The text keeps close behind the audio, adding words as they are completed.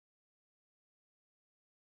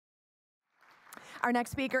Our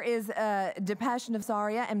next speaker is Dipesh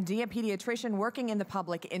Navsaria, MD, a pediatrician working in the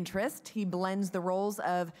public interest. He blends the roles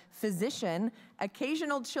of physician,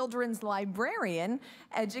 occasional children's librarian,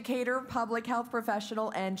 educator, public health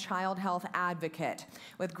professional, and child health advocate.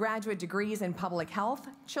 With graduate degrees in public health,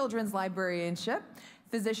 children's librarianship,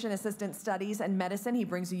 physician assistant studies, and medicine, he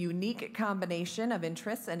brings a unique combination of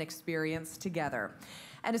interests and experience together.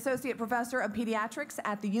 An associate professor of pediatrics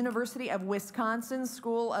at the University of Wisconsin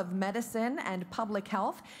School of Medicine and Public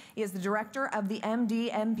Health. He is the director of the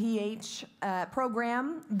MD-MPH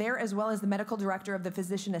program there, as well as the medical director of the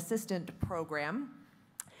physician assistant program.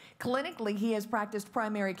 Clinically, he has practiced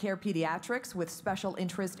primary care pediatrics with special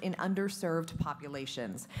interest in underserved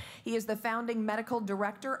populations. He is the founding medical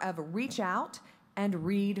director of Reach Out and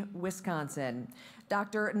Read Wisconsin.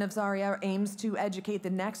 Dr. Navsaria aims to educate the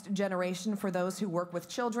next generation for those who work with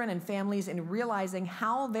children and families in realizing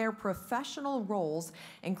how their professional roles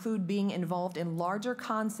include being involved in larger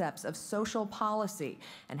concepts of social policy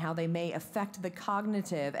and how they may affect the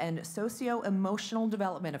cognitive and socio-emotional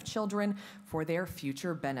development of children for their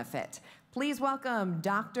future benefit. Please welcome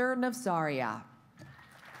Dr. Navsaria.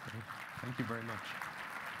 Thank you very much.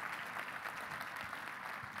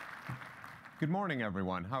 Good morning,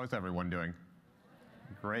 everyone. How is everyone doing?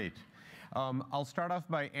 Great. I'll start off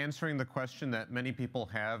by answering the question that many people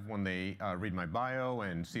have when they read my bio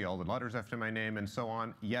and see all the letters after my name and so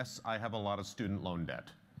on. Yes, I have a lot of student loan debt.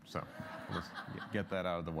 So let's get that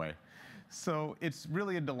out of the way. So it's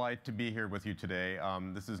really a delight to be here with you today.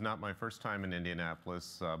 This is not my first time in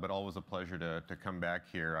Indianapolis, but always a pleasure to come back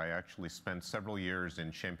here. I actually spent several years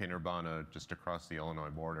in Champaign-Urbana, just across the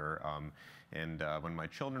Illinois border. And when my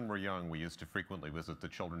children were young, we used to frequently visit the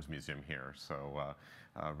Children's Museum here. So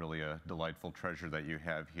really a delightful treasure that you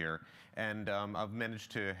have here. And I've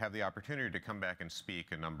managed to have the opportunity to come back and speak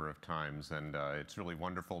a number of times. And it's really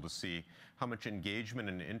wonderful to see how much engagement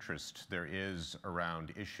and interest there is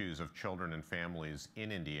around issues of children and families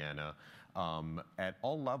in Indiana at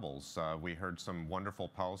all levels. We heard some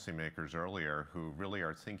wonderful policymakers earlier who really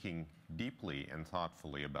are thinking deeply and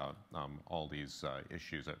thoughtfully about all these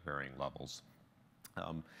issues at varying levels.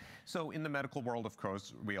 So in the medical world, of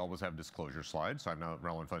course, we always have disclosure slides. So I'm not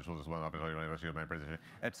relevant financial as well, my presentation,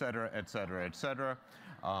 et cetera, et cetera, et cetera.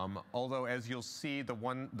 Although, as you'll see, the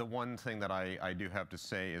one thing that I do have to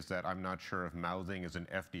say is that I'm not sure if mouthing is an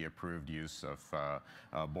FDA-approved use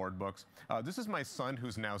of board books. This is my son,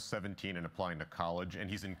 who's now 17 and applying to college, and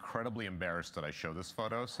he's incredibly embarrassed that I show this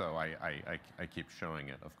photo, so I keep showing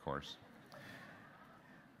it, of course.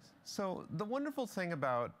 So the wonderful thing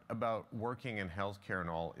about working in healthcare and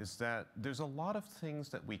all is that there's a lot of things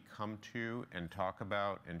that we come to and talk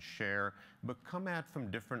about and share, but come at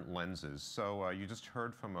from different lenses. So you just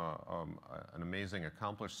heard from an amazing,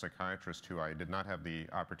 accomplished psychiatrist who I did not have the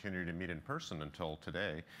opportunity to meet in person until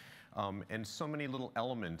today. And so many little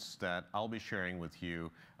elements that I'll be sharing with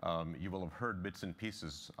you, you will have heard bits and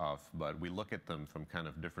pieces of, but we look at them from kind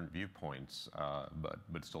of different viewpoints,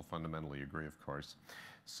 but still fundamentally agree, of course.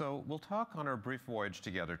 So we'll talk on our brief voyage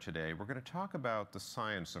together today. We're going to talk about the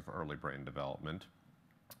science of early brain development.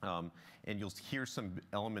 And you'll hear some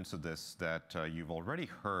elements of this that you've already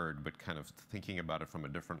heard, but kind of thinking about it from a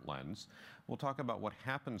different lens. We'll talk about what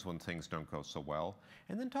happens when things don't go so well,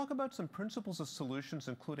 and then talk about some principles of solutions,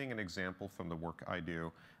 including an example from the work I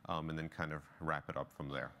do, and then kind of wrap it up from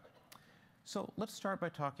there. So let's start by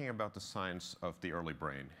talking about the science of the early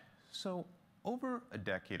brain. So over a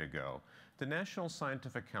decade ago, the National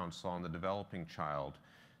Scientific Council on the Developing Child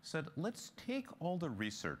said, let's take all the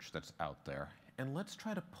research that's out there and let's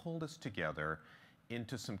try to pull this together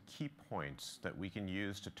into some key points that we can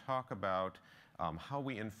use to talk about how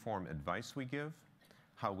we inform advice we give,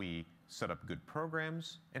 how we set up good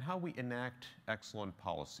programs, and how we enact excellent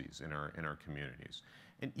policies in our communities.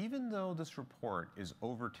 And even though this report is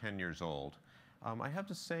over 10 years old, I have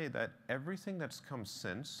to say that everything that's come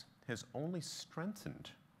since has only strengthened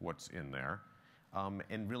what's in there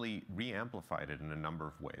and really re-amplified it in a number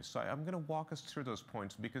of ways. So I'm going to walk us through those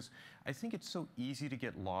points because I think it's so easy to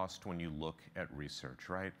get lost when you look at research,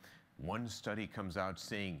 right? One study comes out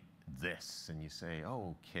saying this, and you say,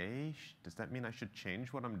 oh, okay, does that mean I should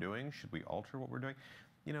change what I'm doing? Should we alter what we're doing?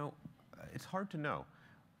 You know, it's hard to know.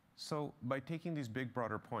 So by taking these big,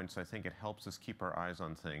 broader points, I think it helps us keep our eyes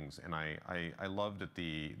on things. And I loved at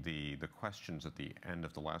the questions at the end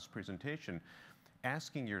of the last presentation,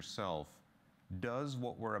 asking yourself, does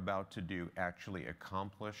what we're about to do actually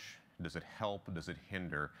accomplish? Does it help? Does it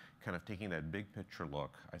hinder? Kind of taking that big picture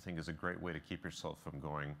look, I think, is a great way to keep yourself from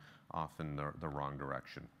going off in the wrong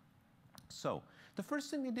direction. So the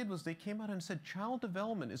first thing they did was they came out and said child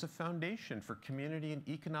development is a foundation for community and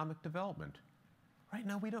economic development. Right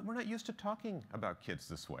now, we're not used to talking about kids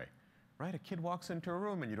this way. Right? A kid walks into a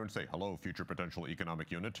room and you don't say, "Hello, future potential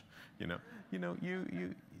economic unit."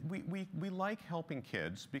 We like helping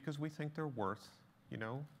kids because we think they're worth,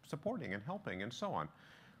 supporting and helping and so on.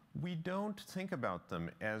 We don't think about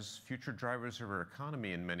them as future drivers of our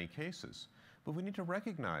economy in many cases. But we need to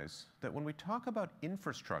recognize that when we talk about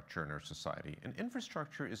infrastructure in our society, and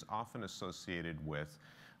infrastructure is often associated with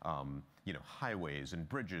highways and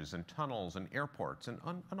bridges and tunnels and airports, and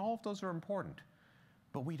all of those are important.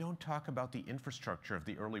 But we don't talk about the infrastructure of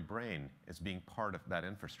the early brain as being part of that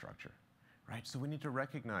infrastructure, right? So we need to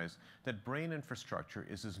recognize that brain infrastructure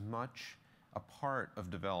is as much a part of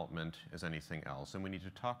development as anything else, and we need to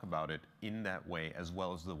talk about it in that way as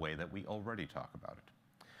well as the way that we already talk about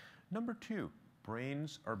it. Number two,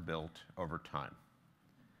 brains are built over time.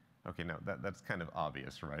 Okay, now that's kind of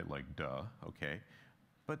obvious, right? Like, duh, okay.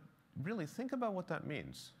 But really, think about what that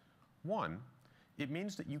means. One, it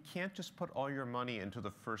means that you can't just put all your money into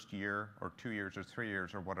the first year or 2 years or 3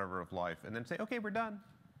 years or whatever of life and then say, okay, we're done.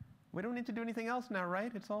 We don't need to do anything else now,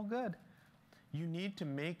 right? It's all good. You need to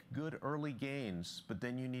make good early gains, but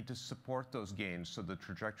then you need to support those gains so the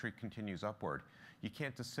trajectory continues upward. You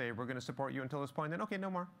can't just say, we're going to support you until this point, then okay,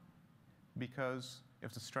 no more. Because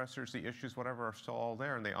if the stressors, the issues, whatever, are still all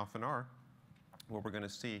there, and they often are, what we're going to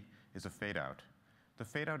see is a fade out. The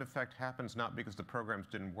fade out effect happens not because the programs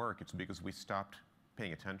didn't work, it's because we stopped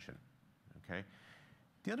paying attention, okay?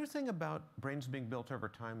 The other thing about brains being built over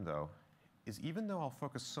time, though, is even though I'll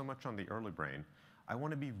focus so much on the early brain, I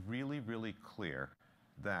want to be really, really clear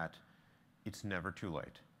that it's never too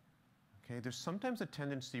late, okay? There's sometimes a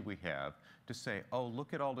tendency we have to say, oh,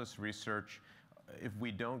 look at all this research. If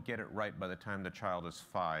we don't get it right by the time the child is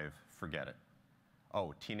 5, forget it.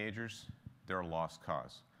 Oh, teenagers, they're a lost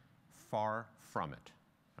cause. Far from it,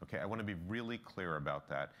 okay? I want to be really clear about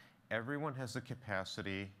that. Everyone has the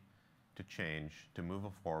capacity to change, to move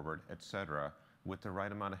forward, etc., with the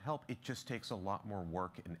right amount of help. It just takes a lot more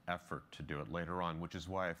work and effort to do it later on, which is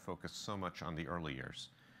why I focus so much on the early years.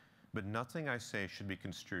 But nothing I say should be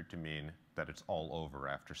construed to mean that it's all over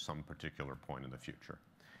after some particular point in the future.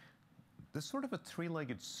 There's sort of a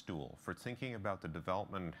three-legged stool for thinking about the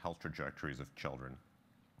development and health trajectories of children.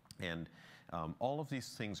 And all of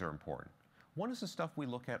these things are important. One is the stuff we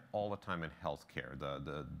look at all the time in healthcare,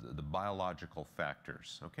 the biological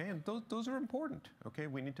factors, okay? And those are important, okay?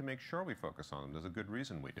 We need to make sure we focus on them. There's a good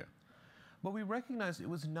reason we do. But we recognize it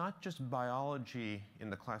was not just biology in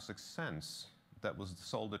the classic sense that was the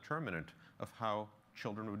sole determinant of how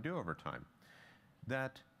children would do over time.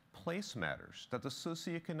 That place matters, that the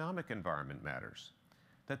socioeconomic environment matters,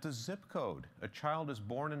 that the zip code a child is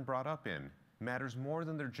born and brought up in matters more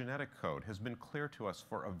than their genetic code has been clear to us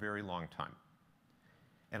for a very long time.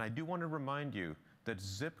 And I do want to remind you that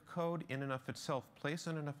zip code in and of itself, place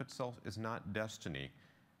in and of itself, is not destiny.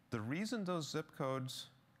 The reason those zip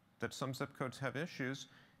codes, that some zip codes have issues,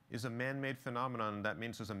 is a man-made phenomenon, and that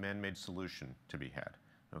means there's a man-made solution to be had.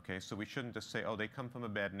 Okay, so we shouldn't just say, oh, they come from a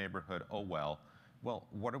bad neighborhood, oh well. Well,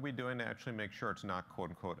 what are we doing to actually make sure it's not,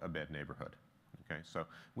 quote unquote, a bad neighborhood? Okay, so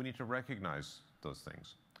we need to recognize those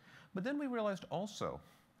things. But then we realized also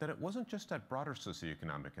that it wasn't just that broader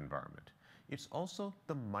socioeconomic environment. It's also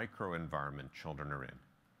the microenvironment children are in.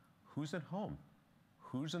 Who's at home?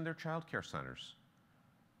 Who's in their child care centers?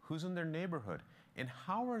 Who's in their neighborhood? And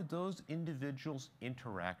how are those individuals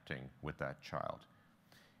interacting with that child?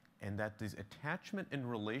 And that these attachment and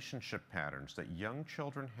relationship patterns that young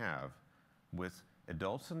children have with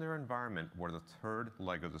adults in their environment were the third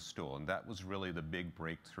leg of the stool. And that was really the big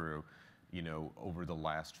breakthrough, over the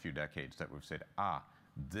last few decades that we've said,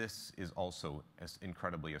 this is also as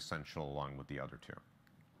incredibly essential along with the other two.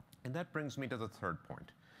 And that brings me to the third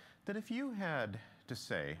point, that if you had to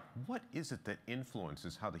say, what is it that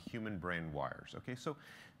influences how the human brain wires? Okay, so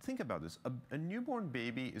think about this. A newborn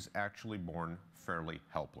baby is actually born fairly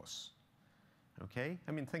helpless. Okay,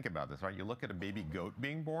 I mean, think about this, right? You look at a baby goat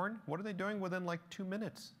being born, what are they doing within like 2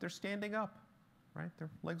 minutes? They're standing up, right? Their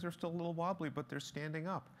legs are still a little wobbly, but they're standing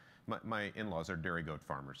up. My in-laws are dairy goat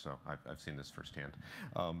farmers, so I've seen this firsthand,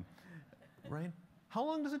 right? How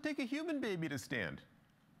long does it take a human baby to stand?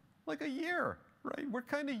 Like a year, right? We're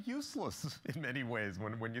kind of useless in many ways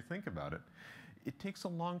when you think about it. It takes a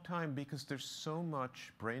long time because there's so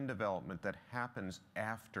much brain development that happens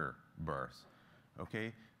after birth,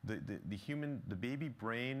 okay? The baby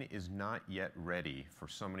brain is not yet ready for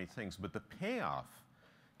so many things, but the payoff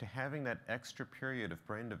to having that extra period of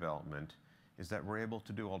brain development is that we're able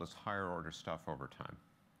to do all this higher order stuff over time.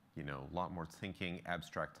 A lot more thinking,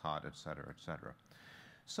 abstract thought, et cetera, et cetera.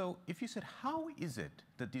 So if you said, how is it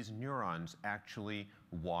that these neurons actually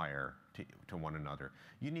wire to one another?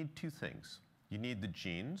 You need two things. You need the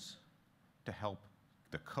genes to help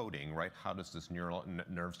the coding, right? How does this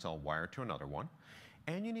nerve cell wire to another one?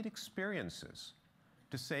 And you need experiences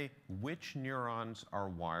to say which neurons are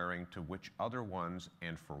wiring to which other ones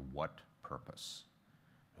and for what purpose.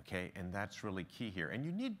 Okay, and that's really key here. And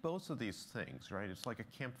you need both of these things, right? It's like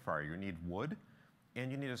a campfire. You need wood and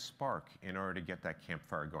you need a spark in order to get that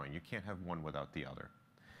campfire going. You can't have one without the other.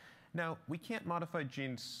 Now, we can't modify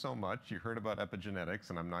genes so much. You heard about epigenetics,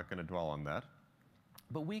 and I'm not going to dwell on that.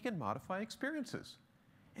 But we can modify experiences.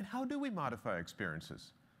 And how do we modify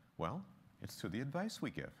experiences? Well, it's through the advice we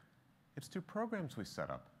give. It's through programs we set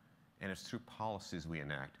up. And it's through policies we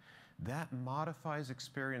enact. That modifies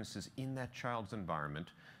experiences in that child's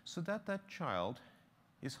environment so that that child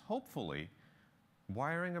is hopefully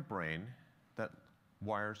wiring a brain that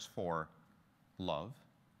wires for love,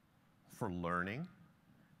 for learning,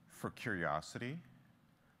 for curiosity,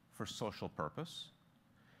 for social purpose,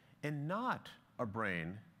 and not a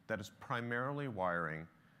brain that is primarily wiring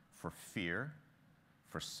for fear,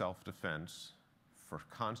 for self-defense, for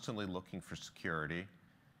constantly looking for security,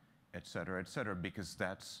 et cetera, because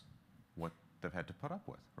that's what they've had to put up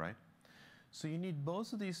with, right? So you need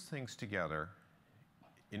both of these things together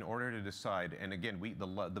in order to decide, and again,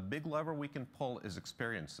 the big lever we can pull is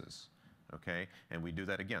experiences, okay? And we do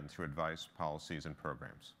that again through advice, policies, and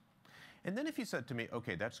programs. And then if you said to me,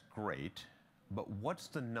 okay, that's great, but what's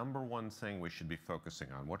the number one thing we should be focusing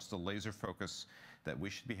on? What's the laser focus that we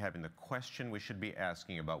should be having, the question we should be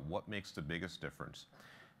asking about what makes the biggest difference?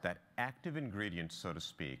 That active ingredient, so to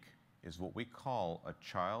speak, is what we call a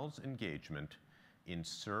child's engagement in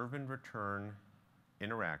serve and return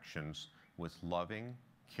interactions with loving,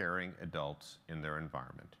 caring adults in their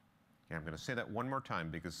environment. Okay, I'm going to say that one more time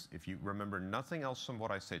because if you remember nothing else from what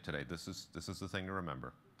I say today, this is the thing to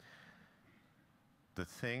remember. The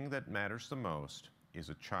thing that matters the most is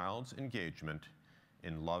a child's engagement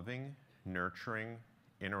in loving, nurturing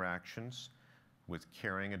interactions with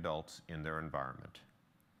caring adults in their environment.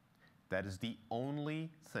 That is the only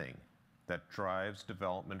thing that drives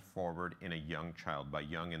development forward in a young child. By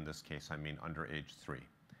young in this case, I mean under age 3,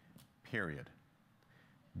 period.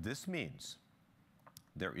 This means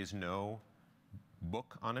there is no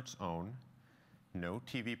book on its own, no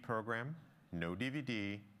TV program, no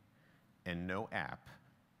DVD, and no app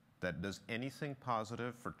that does anything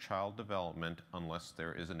positive for child development unless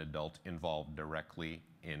there is an adult involved directly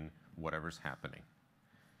in whatever's happening.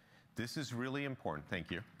 This is really important.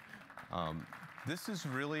 Thank you. This is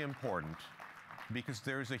really important because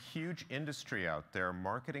there's a huge industry out there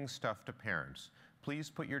marketing stuff to parents. Please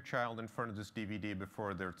put your child in front of this DVD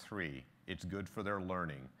before they're 3. It's good for their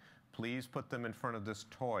learning. Please put them in front of this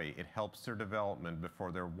toy. It helps their development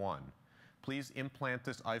before they're 1. Please implant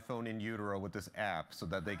this iPhone in utero with this app so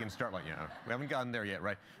that they can start like, we haven't gotten there yet,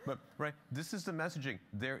 right? But, right, this is the messaging.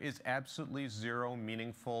 There is absolutely zero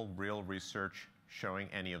meaningful, real research showing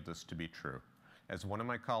any of this to be true. As one of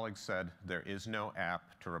my colleagues said, there is no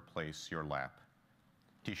app to replace your lap.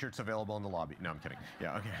 T-shirts available in the lobby. No, I'm kidding.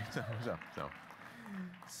 Yeah, okay.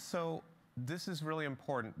 So this is really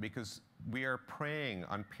important because we are preying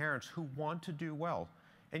on parents who want to do well.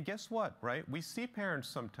 And guess what, right? We see parents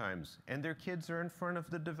sometimes, and their kids are in front of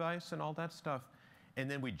the device and all that stuff, and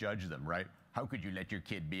then we judge them, right? How could you let your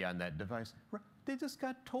kid be on that device? They just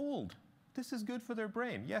got told this is good for their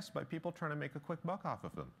brain. Yes, by people trying to make a quick buck off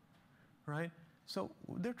of them, right? So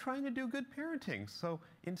they're trying to do good parenting. So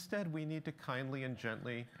instead, we need to kindly and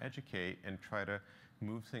gently educate and try to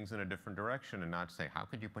move things in a different direction and not say, how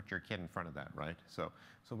could you put your kid in front of that, right? So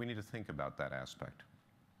we need to think about that aspect.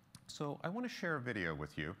 So I want to share a video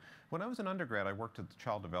with you. When I was an undergrad, I worked at the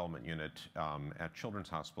Child Development Unit at Children's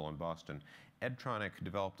Hospital in Boston. Ed Tronick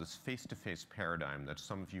developed this face-to-face paradigm that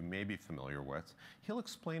some of you may be familiar with. He'll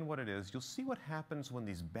explain what it is. You'll see what happens when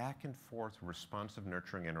these back and forth responsive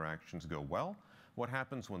nurturing interactions go well, what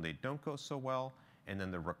happens when they don't go so well, and then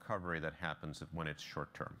the recovery that happens when it's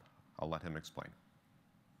short-term. I'll let him explain.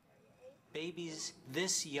 Babies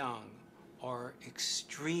this young are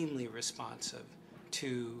extremely responsive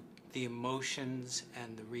to the emotions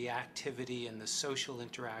and the reactivity and the social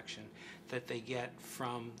interaction that they get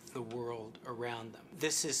from the world around them.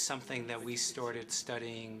 This is something that we started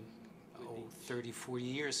studying 30, 40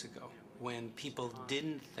 years ago when people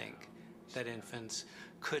didn't think that infants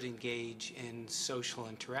could engage in social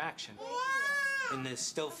interaction. In the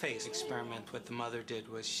still face experiment, what the mother did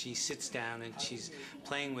was she sits down and she's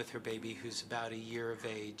playing with her baby who's about a year of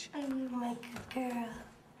age. I'm like a girl.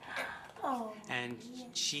 Oh. And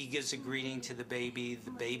she gives a greeting to the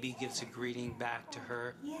baby gives a greeting back to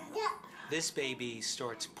her. Yeah. This baby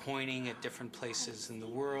starts pointing at different places in the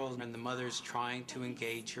world, and the mother's trying to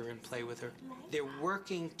engage her and play with her. They're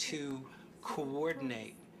working to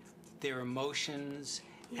coordinate their emotions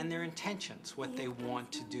and their intentions, what they want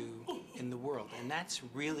to do in the world. And that's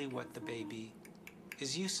really what the baby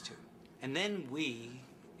is used to. And then we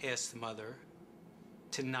ask the mother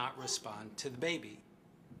to not respond to the baby.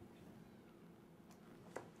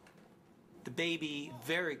 The baby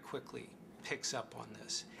very quickly picks up on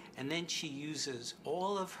this, and then she uses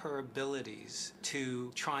all of her abilities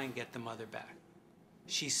to try and get the mother back.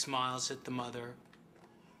 She smiles at the mother.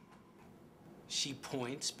 She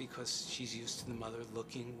points because she's used to the mother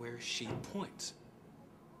looking where she points.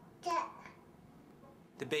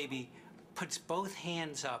 The baby puts both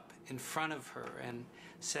hands up in front of her and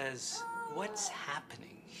says, "What's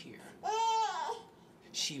happening here?"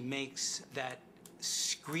 She makes that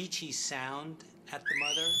screechy sound at the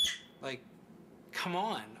mother, like, "Come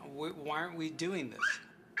on, why aren't we doing this?"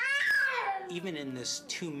 Even in this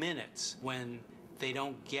 2 minutes, when they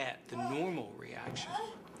don't get the normal reaction,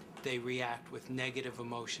 they react with negative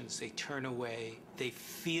emotions, they turn away, they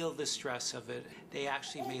feel the stress of it, they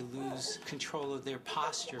actually may lose control of their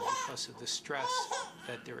posture because of the stress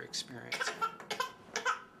that they're experiencing.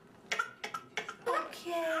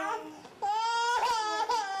 Okay.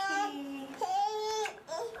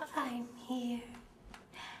 I'm here.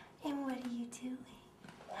 And what are you doing?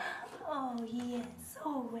 Oh, yes.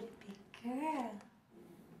 Oh, what a big girl.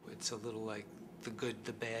 It's a little like the good,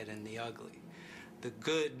 the bad, and the ugly. The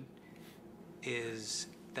good is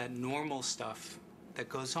that normal stuff that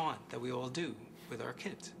goes on, that we all do with our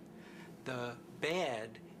kids. The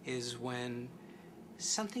bad is when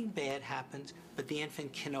something bad happens, but the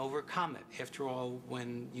infant can overcome it. After all,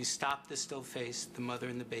 when you stop the still face, the mother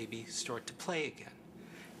and the baby start to play again.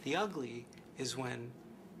 The ugly is when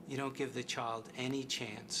you don't give the child any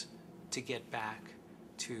chance to get back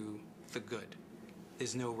to the good.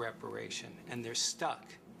 There's no reparation, and they're stuck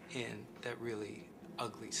in that really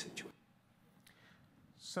ugly situation.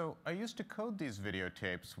 So I used to code these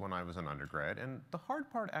videotapes when I was an undergrad, and the hard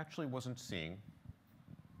part actually wasn't seeing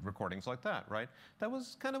recordings like that, right? That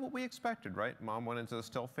was kind of what we expected, right? Mom went into the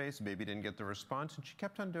still face, baby didn't get the response, and she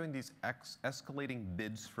kept on doing these escalating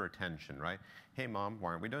bids for attention, right? Hey, Mom, why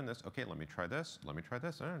aren't we doing this? Okay, let me try this. Let me try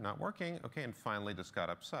this. Not working. Okay, and finally just got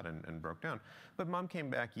upset and broke down. But Mom came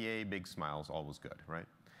back, yay, big smiles, all was good, right?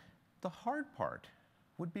 The hard part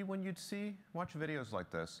would be when you'd watch videos like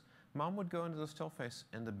this, Mom would go into the still face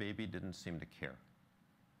and the baby didn't seem to care.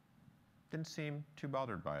 Didn't seem too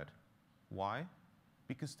bothered by it. Why?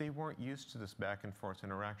 Because they weren't used to this back and forth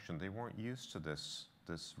interaction. They weren't used to this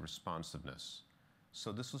responsiveness.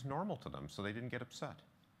 So this was normal to them, so they didn't get upset.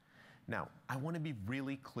 Now, I want to be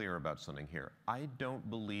really clear about something here. I don't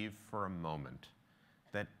believe for a moment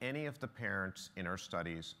that any of the parents in our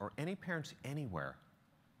studies, or any parents anywhere,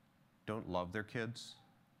 don't love their kids,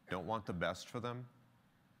 don't want the best for them,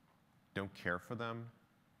 don't care for them,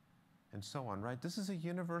 and so on, right? This is a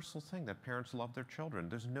universal thing, that parents love their children.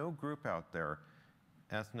 There's no group out there,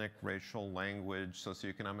 ethnic, racial, language,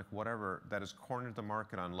 socioeconomic, whatever, that has cornered the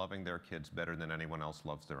market on loving their kids better than anyone else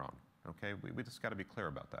loves their own, okay? We just got to be clear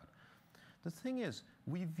about that. The thing is,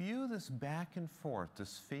 we view this back and forth,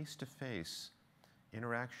 this face-to-face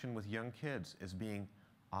interaction with young kids as being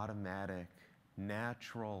automatic,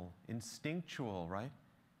 natural, instinctual, right?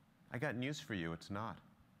 I got news for you, it's not.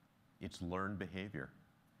 It's learned behavior.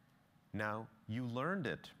 Now, you learned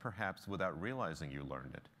it, perhaps, without realizing you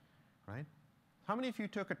learned it, right? How many of you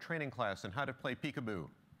took a training class on how to play peekaboo?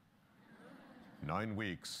 9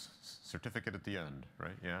 weeks, certificate at the end,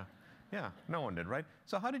 right? Yeah. Yeah, no one did, right?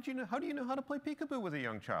 So how do you know how to play peekaboo with a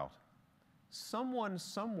young child? Someone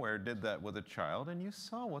somewhere did that with a child, and you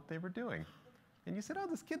saw what they were doing. And you said, oh,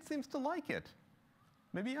 this kid seems to like it.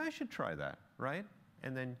 Maybe I should try that, right?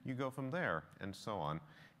 And then you go from there, and so on.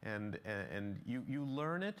 And you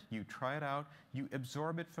learn it, you try it out, you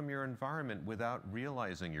absorb it from your environment without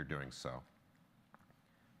realizing you're doing so.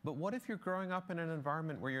 But what if you're growing up in an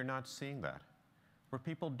environment where you're not seeing that? Where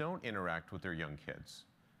people don't interact with their young kids?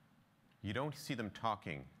 You don't see them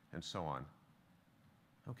talking, and so on.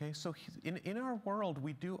 Okay, so in our world,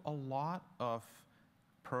 we do a lot of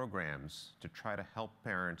programs to try to help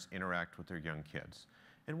parents interact with their young kids.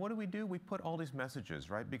 And what do? We put all these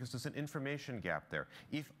messages, right? Because there's an information gap there.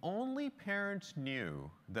 If only parents knew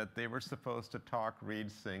that they were supposed to talk,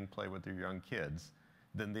 read, sing, play with their young kids,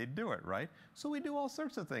 then they'd do it, right? So we do all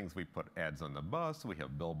sorts of things. We put ads on the bus, we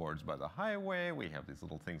have billboards by the highway, we have these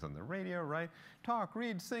little things on the radio, right? Talk,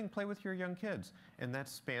 read, sing, play with your young kids. And that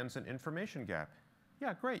spans an information gap.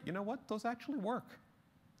 Yeah, great. You know what? Those actually work,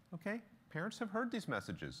 okay? Parents have heard these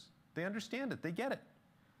messages. They understand it. They get it.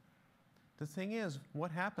 The thing is,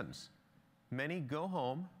 what happens? Many go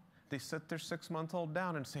home, they sit their 6-month-old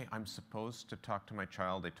down and say, I'm supposed to talk to my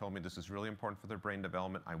child. They told me this is really important for their brain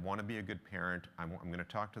development. I want to be a good parent. I'm going to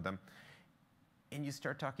talk to them. And you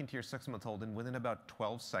start talking to your 6-month-old, and within about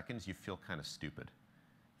 12 seconds, you feel kind of stupid.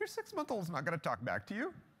 Your 6-month-old's not going to talk back to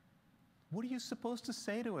you. What are you supposed to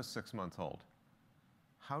say to a 6-month-old?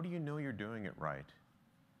 How do you know you're doing it right?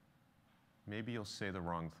 Maybe you'll say the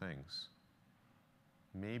wrong things.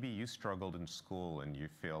 Maybe you struggled in school and you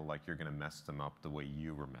feel like you're going to mess them up the way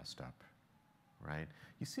you were messed up, right?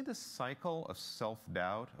 You see this cycle of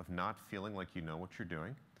self-doubt, of not feeling like you know what you're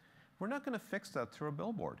doing? We're not going to fix that through a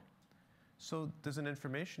billboard. So there's an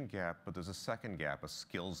information gap, but there's a second gap, a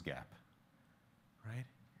skills gap, right?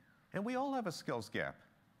 And we all have a skills gap,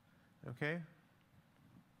 okay?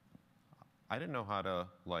 I didn't know how to,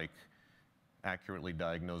 like, accurately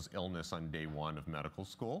diagnose illness on day 1 of medical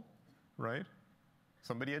school, right?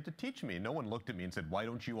 Somebody had to teach me. No one looked at me and said, why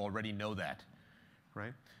don't you already know that,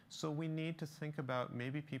 right? So we need to think about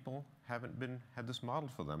maybe people haven't had this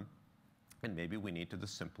modeled for them, and maybe we need to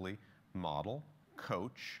just simply model,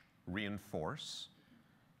 coach, reinforce,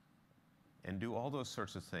 and do all those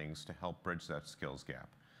sorts of things to help bridge that skills gap.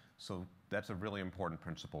 So that's a really important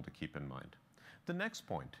principle to keep in mind. The next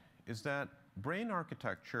point is that brain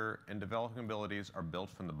architecture and developing abilities are built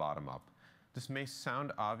from the bottom up. This may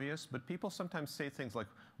sound obvious, but people sometimes say things like,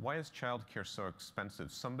 why is childcare so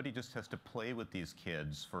expensive? Somebody just has to play with these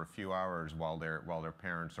kids for a few hours while their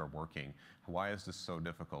parents are working. Why is this so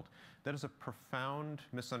difficult? That is a profound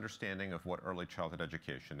misunderstanding of what early childhood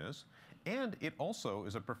education is. And it also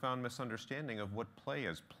is a profound misunderstanding of what play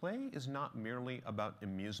is. Play is not merely about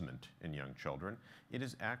amusement in young children. It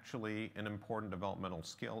is actually an important developmental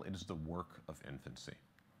skill. It is the work of infancy.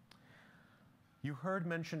 You heard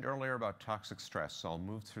mentioned earlier about toxic stress, so I'll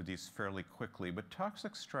move through these fairly quickly, but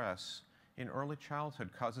toxic stress in early childhood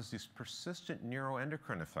causes these persistent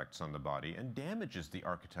neuroendocrine effects on the body and damages the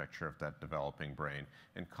architecture of that developing brain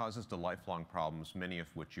and causes the lifelong problems, many of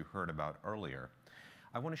which you heard about earlier.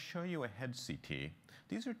 I want to show you a head CT.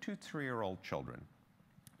 These are 2 3-year-old children.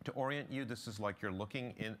 To orient you, this is like you're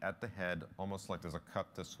looking in at the head, almost like there's a cut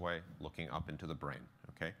this way, looking up into the brain,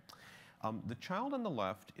 okay? The child on the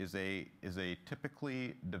left is a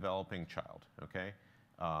typically developing child, okay?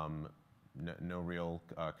 No real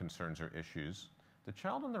concerns or issues. The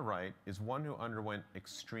child on the right is one who underwent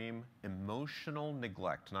extreme emotional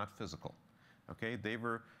neglect, not physical, okay? They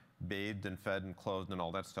were bathed and fed and clothed and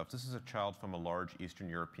all that stuff. This is a child from a large Eastern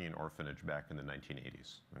European orphanage back in the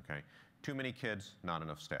 1980s, okay? Too many kids, not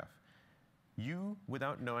enough staff. You,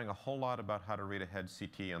 without knowing a whole lot about how to read a head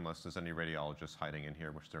CT, unless there's any radiologists hiding in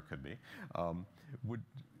here, which there could be,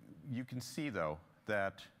 you can see, though,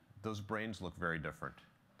 that those brains look very different.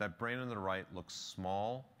 That brain on the right looks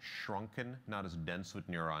small, shrunken, not as dense with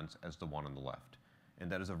neurons as the one on the left.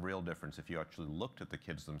 And that is a real difference if you actually looked at the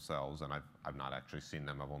kids themselves, and I've not actually seen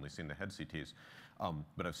them, I've only seen the head CTs,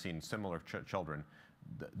 but I've seen similar children.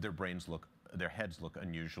 Their heads look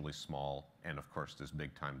unusually small, and of course, there's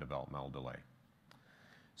big time developmental delay.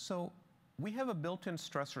 So we have a built-in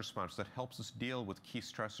stress response that helps us deal with key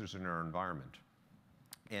stressors in our environment.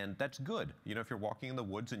 And that's good. You know, if you're walking in the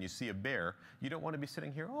woods and you see a bear, you don't want to be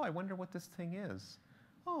sitting here, oh, I wonder what this thing is.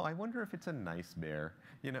 Oh, I wonder if it's a nice bear.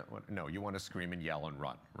 You know, no, you want to scream and yell and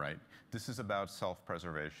run, right? This is about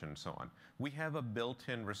self-preservation and so on. We have a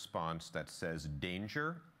built-in response that says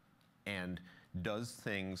danger and does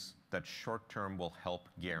things that short-term will help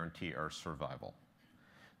guarantee our survival.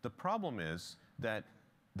 The problem is that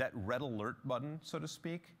that red alert button, so to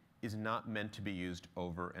speak, is not meant to be used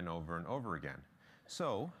over and over and over again.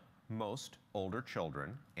 So most older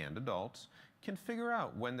children and adults can figure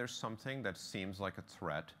out when there's something that seems like a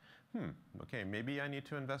threat. Okay, maybe I need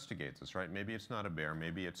to investigate this, right? Maybe it's not a bear,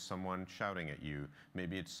 maybe it's someone shouting at you,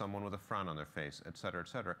 maybe it's someone with a frown on their face, et cetera, et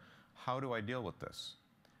cetera. How do I deal with this?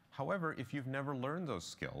 However, if you've never learned those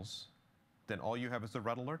skills, then all you have is the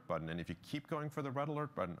red alert button. And if you keep going for the red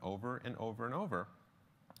alert button over and over and over,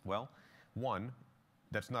 well, one,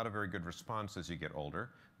 that's not a very good response as you get older.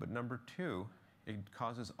 But number 2, it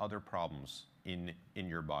causes other problems in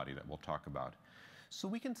your body that we'll talk about. So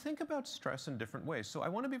we can think about stress in different ways. So I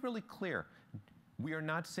want to be really clear. We are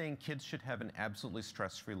not saying kids should have an absolutely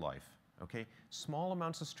stress-free life, Okay? Small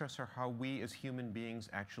amounts of stress are how we as human beings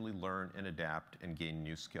actually learn and adapt and gain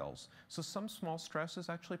new skills. So some small stress is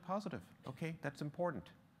actually positive. Okay? That's important.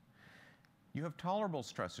 You have tolerable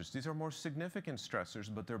stressors. These are more significant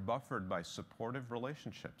stressors, but they're buffered by supportive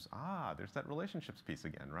relationships. Ah, there's that relationships piece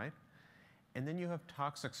again, right? And then you have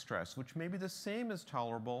toxic stress, which may be the same as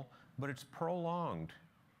tolerable, but it's prolonged.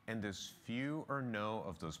 And there's few or no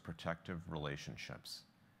of those protective relationships.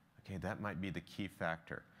 Okay, that might be the key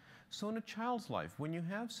factor. So in a child's life, when you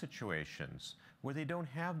have situations where they don't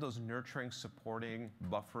have those nurturing, supporting,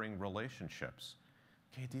 buffering relationships,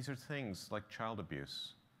 okay, these are things like child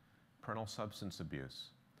abuse, parental substance abuse,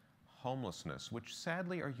 homelessness, which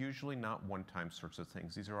sadly are usually not one-time sorts of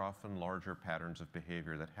things. These are often larger patterns of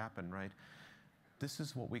behavior that happen, right? This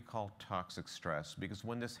is what we call toxic stress, because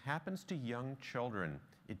when this happens to young children,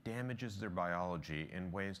 it damages their biology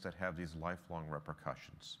in ways that have these lifelong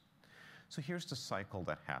repercussions. So here's the cycle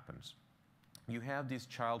that happens. You have these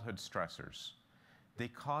childhood stressors. They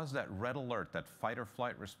cause that red alert, that fight or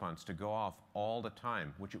flight response to go off all the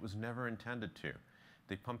time, which it was never intended to.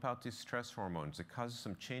 They pump out these stress hormones. It causes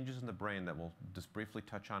some changes in the brain that we'll just briefly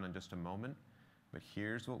touch on in just a moment. But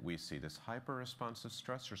here's what we see, this hyper-responsive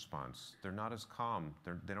stress response. They're not as calm,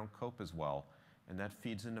 they don't cope as well, and that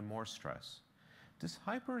feeds into more stress. This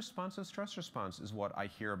hyper-responsive stress response is what I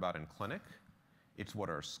hear about in clinic. It's what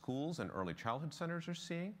our schools and early childhood centers are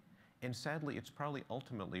seeing. And sadly, it's probably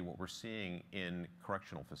ultimately what we're seeing in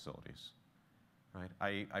correctional facilities.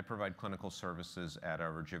 Right? I provide clinical services at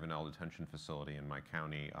our juvenile detention facility in my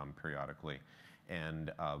county periodically.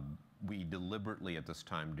 And we deliberately at this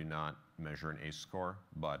time do not measure an ACE score,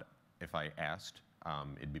 but if I asked,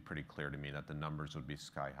 it'd be pretty clear to me that the numbers would be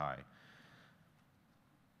sky high.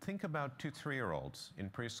 Think about 2 3-year-olds in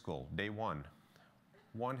preschool, day one.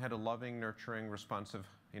 One had a loving, nurturing, responsive,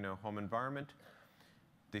 home environment.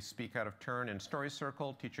 They speak out of turn in story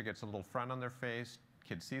circle. Teacher gets a little frown on their face.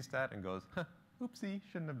 Kid sees that and goes, huh, oopsie,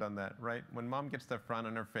 shouldn't have done that, right? When mom gets that frown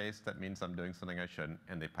on her face, that means I'm doing something I shouldn't,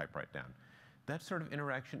 and they pipe right down. That sort of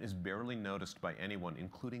interaction is barely noticed by anyone,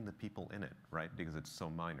 including the people in it, right? Because it's so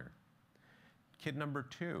minor. Kid number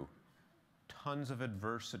 2, tons of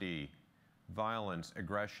adversity, violence,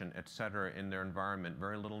 aggression, etc. in their environment,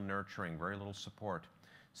 very little nurturing, very little support.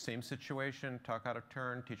 Same situation, talk out of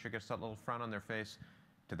turn, teacher gets that little frown on their face.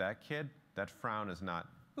 To that kid, that frown is not,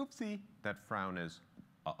 oopsie, that frown is,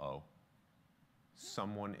 uh-oh.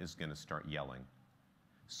 Someone is going to start yelling.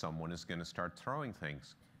 Someone is going to start throwing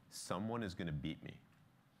things. Someone is going to beat me.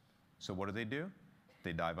 So what do?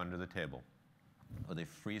 They dive under the table, or they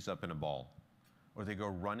freeze up in a ball, or they go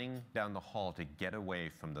running down the hall to get away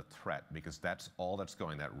from the threat, because that's all that's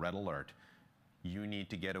going, that red alert. You need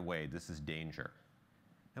to get away. This is danger.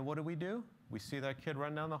 And what do? We see that kid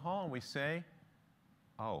run down the hall, and we say,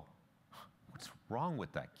 oh, what's wrong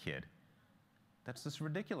with that kid? That's just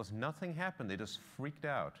ridiculous. Nothing happened. They just freaked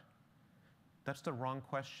out. That's the wrong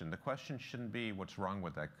question. The question shouldn't be what's wrong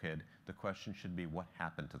with that kid. The question should be what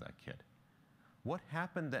happened to that kid. What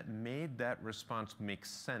happened that made that response make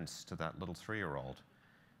sense to that little 3-year-old?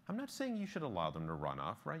 I'm not saying you should allow them to run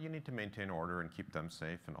off, right? You need to maintain order and keep them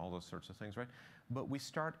safe and all those sorts of things, right? But we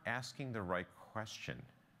start asking the right question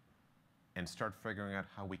and start figuring out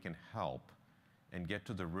how we can help and get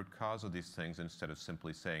to the root cause of these things instead of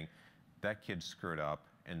simply saying, that kid screwed up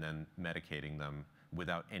and then medicating them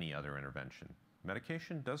without any other intervention.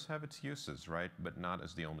 Medication does have its uses, right? But not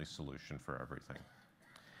as the only solution for everything.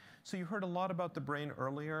 So you heard a lot about the brain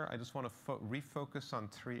earlier. I just want to refocus on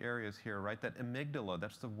 3 areas here, right? That amygdala,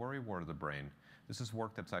 that's the worry wart of the brain. This is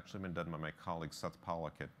work that's actually been done by my colleague Seth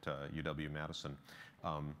Pollack at UW-Madison,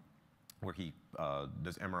 where he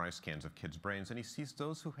does MRI scans of kids' brains, and he sees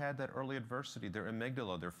those who had that early adversity, their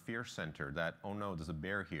amygdala, their fear center, that, oh no, there's a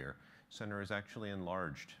bear here, center is actually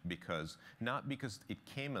enlarged because, not because it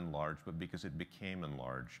came enlarged, but because it became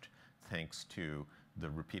enlarged thanks to the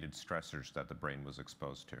repeated stressors that the brain was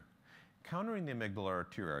exposed to. Countering the amygdala are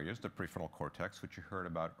 2 areas, the prefrontal cortex, which you heard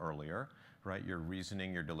about earlier, right? Your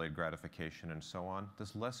reasoning, your delayed gratification, and so on.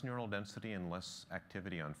 There's less neural density and less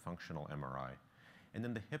activity on functional MRI. And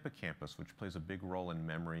then the hippocampus, which plays a big role in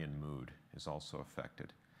memory and mood, is also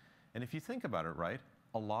affected. And if you think about it, right,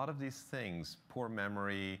 a lot of these things, poor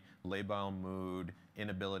memory, labile mood,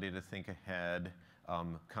 inability to think ahead,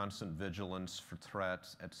 constant vigilance for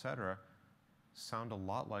threats, etc., sound a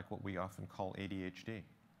lot like what we often call ADHD.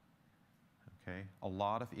 Okay? A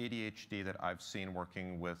lot of ADHD that I've seen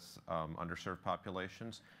working with underserved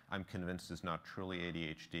populations, I'm convinced is not truly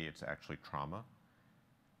ADHD, it's actually trauma.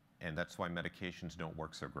 And that's why medications don't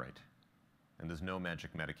work so great. And there's no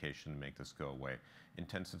magic medication to make this go away.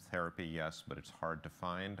 Intensive therapy, yes, but it's hard to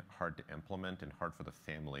find, hard to implement, and hard for the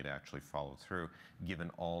family to actually follow through, given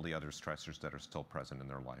all the other stressors that are still present in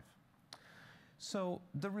their life. So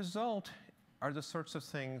the result are the sorts of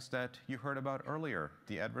things that you heard about earlier,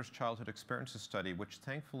 the Adverse Childhood Experiences Study, which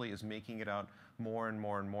thankfully is making it out more and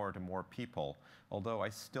more and more to more people. Although I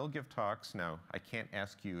still give talks now, I can't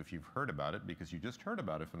ask you if you've heard about it because you just heard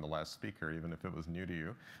about it from the last speaker, even if it was new to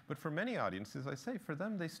you. But for many audiences, I say, for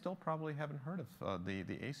them, they still probably haven't heard of the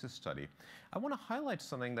ACEs study. I want to highlight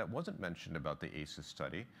something that wasn't mentioned about the ACEs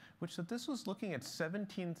study, which that this was looking at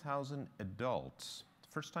 17,000 adults.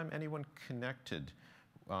 First time anyone connected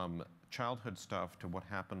childhood stuff to what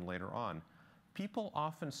happened later on. People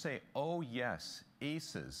often say, oh yes,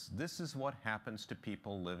 ACEs, this is what happens to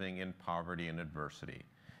people living in poverty and adversity.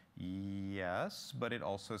 Yes, but it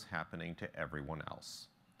also is happening to everyone else.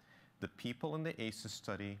 The people in the ACEs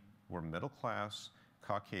study were middle class,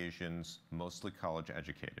 Caucasians, mostly college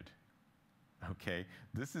educated. Okay,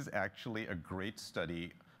 this is actually a great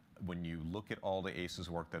study when you look at all the ACEs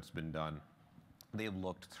work that's been done. They've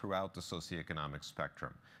looked throughout the socioeconomic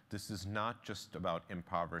spectrum. This is not just about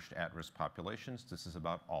impoverished at-risk populations, this is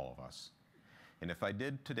about all of us. And if I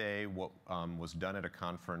did today what was done at a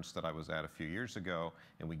conference that I was at a few years ago,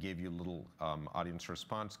 and we gave you little audience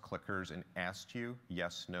response clickers and asked you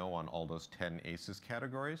yes, no on all those 10 ACEs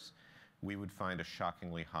categories, we would find a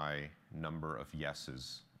shockingly high number of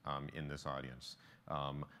yeses in this audience.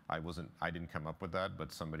 I didn't come up with that,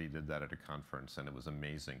 but somebody did that at a conference, and it was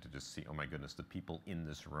amazing to just see, oh my goodness, the people in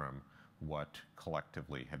this room, what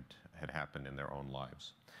collectively had happened in their own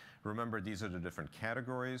lives. Remember, these are the different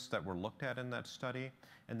categories that were looked at in that study,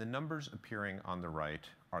 and the numbers appearing on the right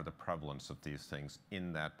are the prevalence of these things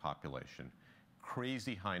in that population.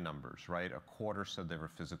 Crazy high numbers, right? A quarter said they were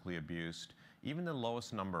physically abused. Even the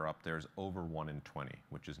lowest number up there is over 1 in 20,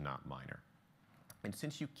 which is not minor. And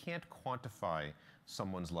since you can't quantify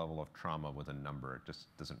someone's level of trauma with a number, it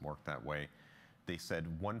just doesn't work that way, they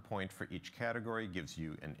said 1 point for each category gives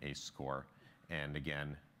you an ACE score. And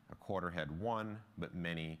again, a quarter had 1, but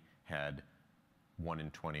many had 1 in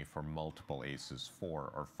 20 for multiple ACEs,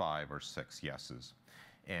 4 or 5 or 6 yeses.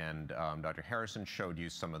 And Dr. Harrison showed you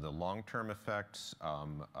some of the long-term effects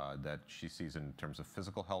that she sees in terms of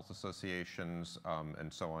physical health associations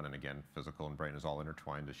and so on. And again, physical and brain is all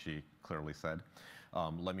intertwined, as she clearly said.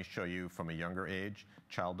 Let me show you from a younger age,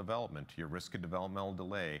 child development, your risk of developmental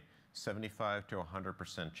delay, 75 to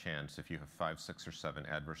 100% chance if you have 5, 6, or 7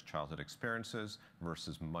 adverse childhood experiences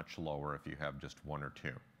versus much lower if you have just 1 or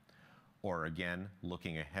 2. Or again,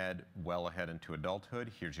 looking ahead, well ahead into adulthood,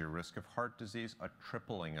 here's your risk of heart disease, a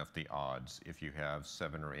tripling of the odds if you have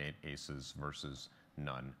 7 or 8 ACEs versus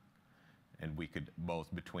none. And we could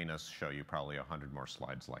both, between us, show you probably 100 more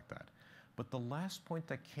slides like that. But the last point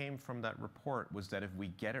that came from that report was that if we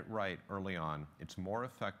get it right early on, it's more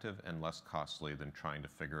effective and less costly than trying to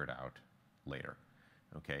figure it out later.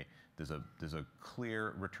 Okay? There's a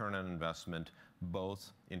clear return on investment,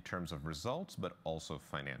 both in terms of results, but also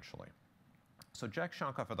financially. So Jack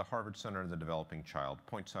Shonkoff at the Harvard Center for the Developing Child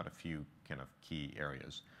points out a few kind of key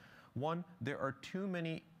areas. One, there are too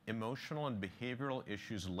many emotional and behavioral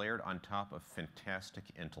issues layered on top of fantastic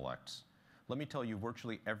intellects. Let me tell you,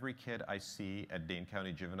 virtually every kid I see at Dane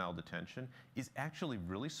County Juvenile Detention is actually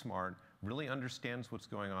really smart, really understands what's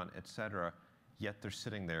going on, et cetera, yet they're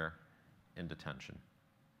sitting there in detention,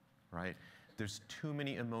 right? There's too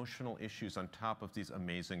many emotional issues on top of these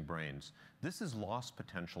amazing brains. This is lost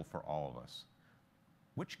potential for all of us.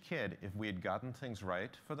 Which kid, if we had gotten things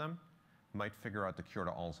right for them, might figure out the cure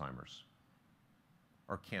to Alzheimer's,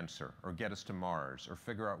 or cancer, or get us to Mars, or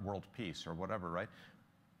figure out world peace, or whatever, right?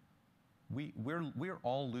 We're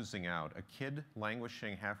all losing out. A kid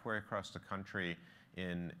languishing halfway across the country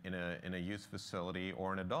in a youth facility,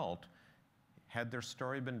 or an adult, had their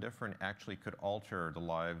story been different, actually could alter the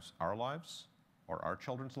lives, or our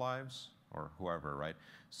children's lives, or whoever, right?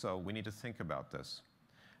 So we need to think about this.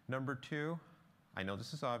 Number 2, I know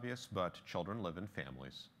this is obvious, but children live in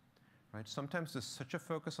families, right? Sometimes there's such a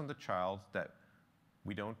focus on the child that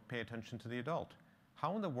we don't pay attention to the adult.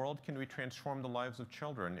 How in the world can we transform the lives of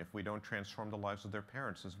children if we don't transform the lives of their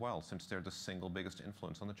parents as well, since they're the single biggest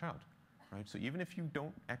influence on the child, right? So even if you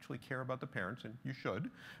don't actually care about the parents, and you should,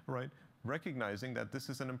 right, recognizing that this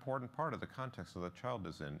is an important part of the context that the child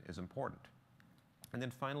is in is important. And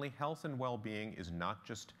then finally, health and well-being is not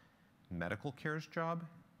just medical care's job,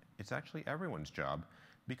 it's actually everyone's job,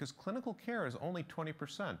 because clinical care is only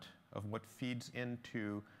 20% of what feeds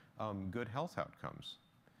into good health outcomes.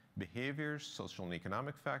 Behaviors, social and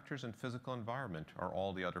economic factors, and physical environment are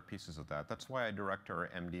all the other pieces of that. That's why I direct our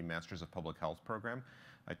MD Masters of Public Health program.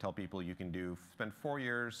 I tell people you can spend 4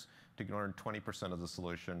 years to learn 20% of the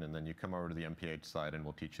solution, and then you come over to the MPH side and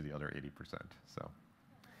we'll teach you the other 80%.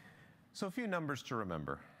 So a few numbers to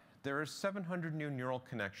remember. There are 700 new neural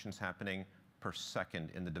connections happening per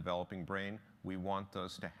second in the developing brain. We want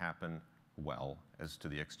those to happen well, as to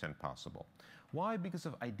the extent possible. Why? Because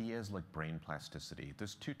of ideas like brain plasticity.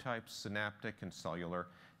 There's 2 types, synaptic and cellular.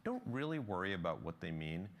 Don't really worry about what they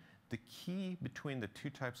mean. The key between the 2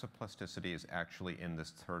 types of plasticity is actually in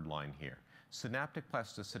this 3rd line here. Synaptic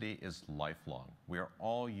plasticity is lifelong. We are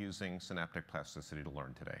all using synaptic plasticity to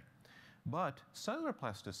learn today. But cellular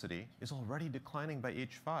plasticity is already declining by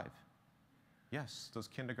age 5. Yes, those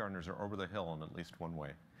kindergartners are over the hill in at least one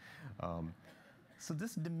way. So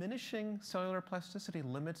this diminishing cellular plasticity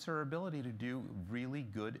limits our ability to do really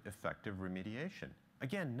good, effective remediation.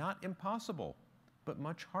 Again, not impossible, but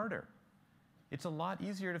much harder. It's a lot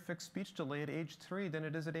easier to fix speech delay at age 3 than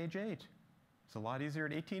it is at age 8. It's a lot easier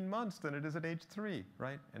at 18 months than it is at age 3,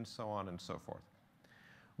 right? And so on and so forth.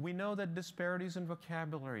 We know that disparities in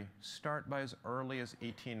vocabulary start by as early as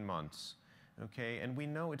 18 months, okay? And we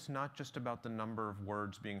know it's not just about the number of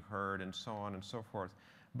words being heard and so on and so forth.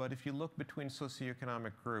 But if you look between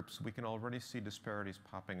socioeconomic groups, we can already see disparities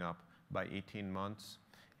popping up by 18 months,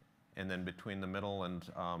 and then between the middle and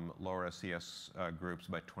lower SES groups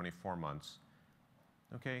by 24 months.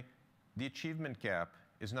 Okay? The achievement gap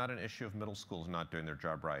is not an issue of middle schools not doing their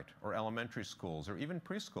job right, or elementary schools, or even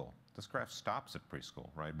preschool. This graph stops at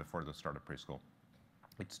preschool, right, before the start of preschool.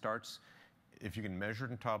 It starts, if you can measure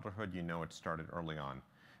it in toddlerhood, you know it started early on.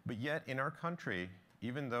 But yet, in our country,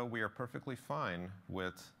 even though we are perfectly fine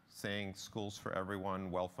with saying schools for everyone,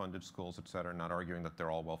 well-funded schools, et cetera, not arguing that they're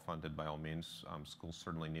all well-funded by all means, schools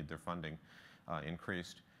certainly need their funding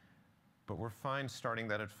increased, but we're fine starting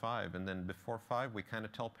that at 5, and then before 5, we kind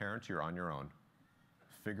of tell parents, you're on your own.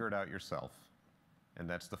 Figure it out yourself. And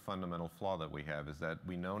that's the fundamental flaw that we have, is that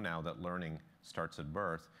we know now that learning starts at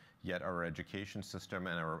birth, yet our education system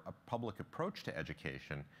and our public approach to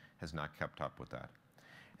education has not kept up with that.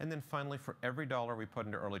 And then finally, for every dollar we put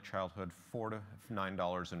into early childhood, $4 to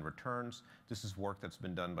 $9 in returns. This is work that's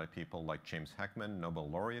been done by people like James Heckman, Nobel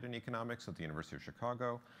laureate in economics at the University of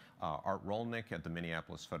Chicago, Art Rolnick at the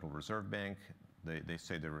Minneapolis Federal Reserve Bank. They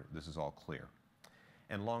say this is all clear.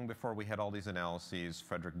 And long before we had all these analyses,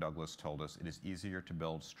 Frederick Douglass told us it is easier to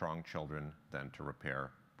build strong children than to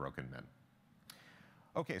repair broken men.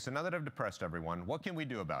 Okay, so now that I've depressed everyone, what can we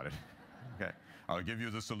do about it? Okay, I'll give you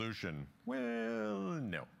the solution. Well,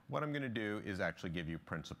 no. What I'm going to do is actually give you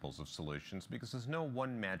principles of solutions, because there's no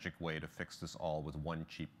one magic way to fix this all with one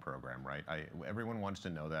cheap program, right? Everyone wants to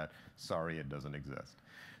know that. Sorry, it doesn't exist.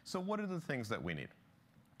 So what are the things that we need?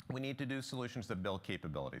 We need to do solutions that build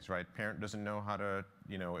capabilities, right? Parent doesn't know how to,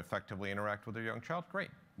 effectively interact with their young child. Great,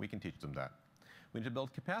 we can teach them that. We need to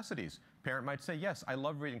build capacities. Parent might say, yes, I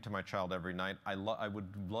love reading to my child every night. I would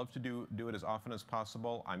love to do it as often as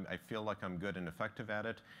possible. I feel like I'm good and effective at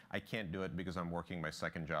it. I can't do it because I'm working my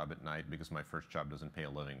 2nd job at night because my 1st job doesn't pay a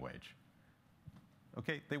living wage.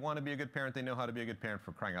 Okay, they want to be a good parent. They know how to be a good parent.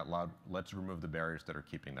 For crying out loud, let's remove the barriers that are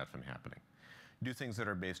keeping that from happening. Do things that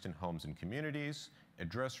are based in homes and communities,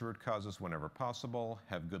 address root causes whenever possible,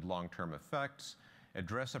 have good long-term effects,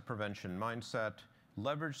 address a prevention mindset,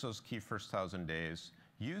 leverage those key first 1,000 days,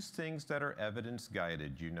 use things that are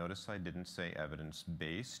evidence-guided. You notice I didn't say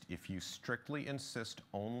evidence-based. If you strictly insist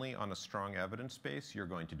only on a strong evidence base, you're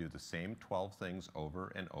going to do the same 12 things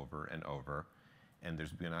over and over and over, and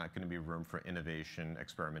there's not going to be room for innovation,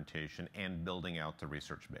 experimentation, and building out the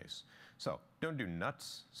research base. So don't do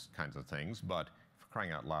nuts kinds of things, but for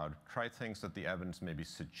crying out loud, try things that the evidence maybe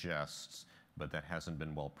suggests, but that hasn't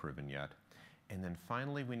been well proven yet. And then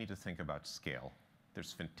finally, we need to think about scale.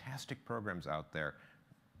 There's fantastic programs out there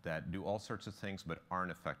that do all sorts of things but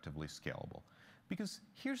aren't effectively scalable. Because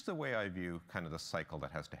here's the way I view kind of the cycle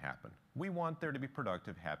that has to happen. We want there to be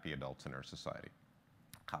productive, happy adults in our society.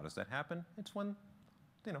 How does that happen? It's when,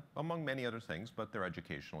 among many other things, but they're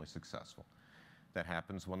educationally successful. That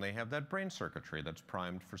happens when they have that brain circuitry that's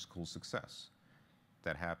primed for school success.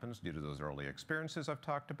 That happens due to those early experiences I've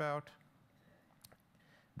talked about.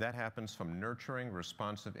 That happens from nurturing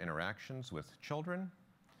responsive interactions with children.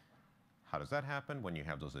 How does that happen? When you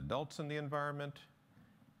have those adults in the environment,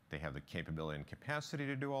 they have the capability and capacity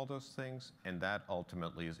to do all those things, and that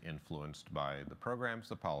ultimately is influenced by the programs,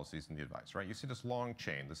 the policies, and the advice, right? You see this long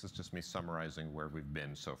chain. This is just me summarizing where we've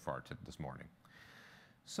been so far this morning.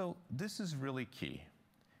 So this is really key.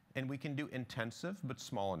 And we can do intensive but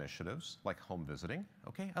small initiatives like home visiting.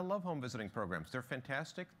 Okay, I love home visiting programs. They're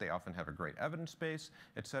fantastic. They often have a great evidence base,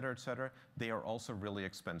 et cetera, et cetera. They are also really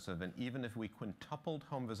expensive. And even if we quintupled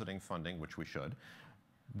home visiting funding, which we should,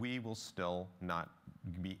 we will still not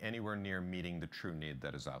be anywhere near meeting the true need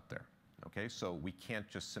that is out there. Okay, so we can't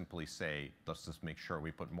just simply say, let's just make sure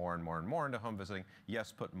we put more and more and more into home visiting.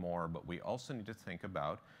 Yes, put more, but we also need to think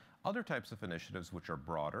about other types of initiatives which are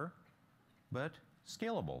broader, but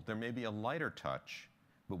scalable. There may be a lighter touch,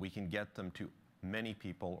 but we can get them to many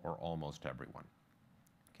people or almost everyone.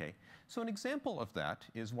 Okay, so an example of that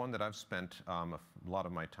is one that I've spent a lot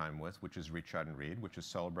of my time with, which is Reach Out and Read, which is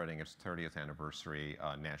celebrating its 30th anniversary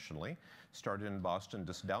nationally. Started in Boston,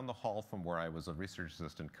 just down the hall from where I was a research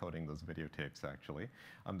assistant coding those videotapes, actually.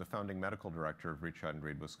 I'm the founding medical director of Reach Out and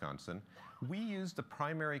Read, Wisconsin. We use the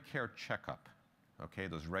primary care checkup, okay,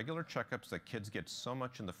 those regular checkups that kids get so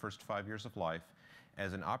much in the first 5 years of life,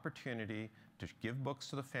 as an opportunity to give books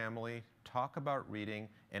to the family, talk about reading,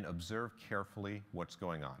 and observe carefully what's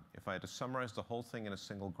going on. If I had to summarize the whole thing in a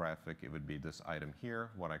single graphic, it would be this item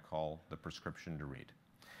here, what I call the prescription to read.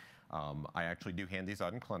 I actually do hand these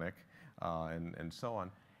out in clinic and so on.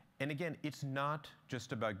 And again, it's not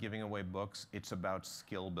just about giving away books, it's about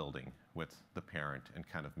skill building with the parent and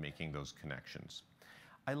kind of making those connections.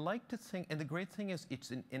 I like to think, and the great thing is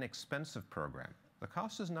it's an inexpensive program. The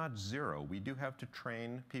cost is not zero. We do have to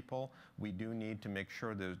train people. We do need to make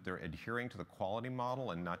sure that they're adhering to the quality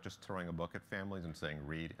model and not just throwing a book at families and saying,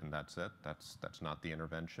 read, and that's it. That's not the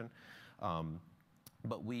intervention.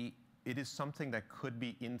 But it is something that could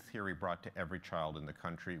be, in theory, brought to every child in the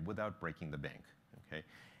country without breaking the bank, okay?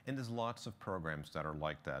 And there's lots of programs that are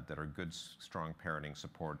like that are good, strong parenting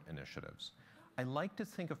support initiatives. I like to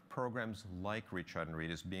think of programs like Reach Out and Read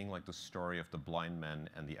as being like the story of the blind men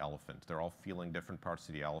and the elephant. They're all feeling different parts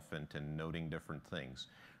of the elephant and noting different things.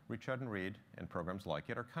 Reach Out and Read and programs like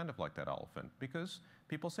it are kind of like that elephant because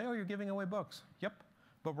people say, oh, you're giving away books. Yep,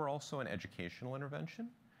 but we're also an educational intervention.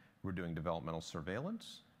 We're doing developmental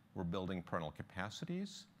surveillance. We're building parental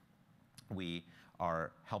capacities. We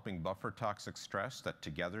are helping buffer toxic stress, that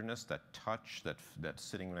togetherness, that touch, that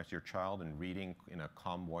sitting with your child and reading in a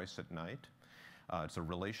calm voice at night. It's a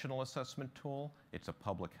relational assessment tool, it's a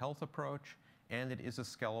public health approach, and it is a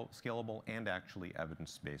scalable and actually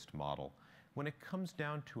evidence-based model. When it comes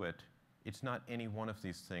down to it, it's not any one of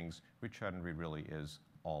these things. Reach Out and Read really is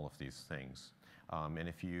all of these things. And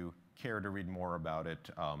if you care to read more about it,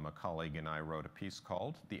 a colleague and I wrote a piece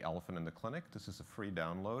called The Elephant in the Clinic. This is a free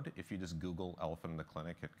download. If you just Google Elephant in the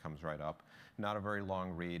Clinic, it comes right up. Not a very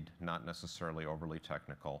long read, not necessarily overly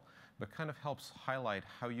technical, but kind of helps highlight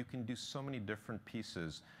how you can do so many different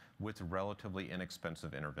pieces with relatively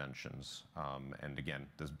inexpensive interventions. And again,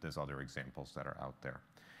 there's other examples that are out there.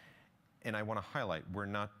 And I want to highlight, we're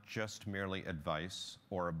not just merely advice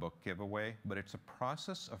or a book giveaway, but it's a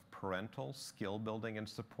process of parental skill building and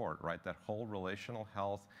support, right? That whole relational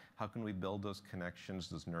health, how can we build those connections,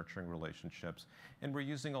 those nurturing relationships? And we're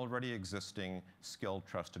using already existing skilled,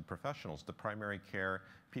 trusted professionals, the primary care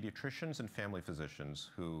pediatricians and family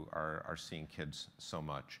physicians who are seeing kids so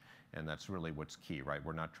much. And that's really what's key, right?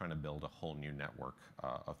 We're not trying to build a whole new network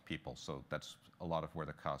of people. So that's a lot of where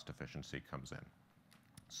the cost efficiency comes in.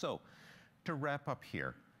 So, to wrap up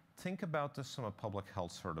here, think about this from a public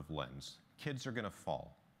health sort of lens. Kids are going to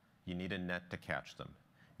fall. You need a net to catch them.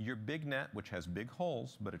 Your big net, which has big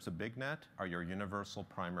holes, but it's a big net, are your universal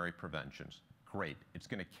primary preventions. Great. It's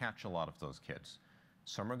going to catch a lot of those kids.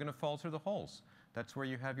 Some are going to fall through the holes. That's where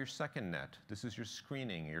you have your second net. This is your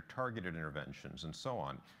screening, your targeted interventions, and so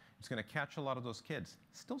on. It's going to catch a lot of those kids.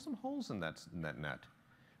 Still some holes in that net.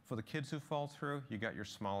 For the kids who fall through, you got your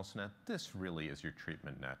smallest net. This really is your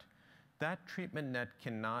treatment net. That treatment net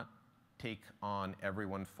cannot take on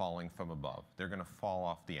everyone falling from above. They're going to fall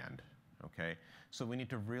off the end, okay? So we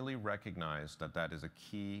need to really recognize that that is a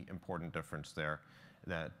key important difference there,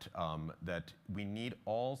 that we need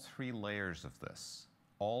all three layers of this.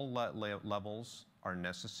 All levels are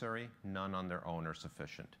necessary, none on their own are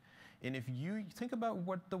sufficient. And if you think about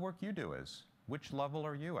what the work you do is, which level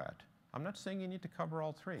are you at? I'm not saying you need to cover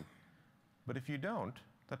all three, but if you don't,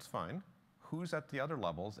 that's fine. Who's at the other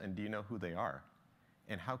levels, and do you know who they are?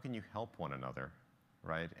 And how can you help one another,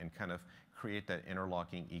 right? And kind of create that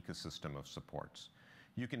interlocking ecosystem of supports.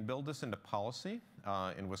 You can build this into policy.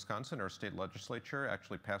 In Wisconsin, our state legislature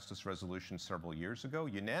actually passed this resolution several years ago.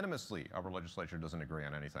 Unanimously, our legislature doesn't agree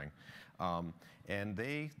on anything. And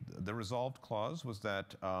the resolved clause was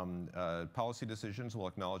that policy decisions will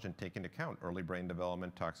acknowledge and take into account early brain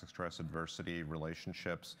development, toxic stress, adversity,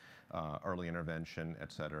 relationships, early intervention,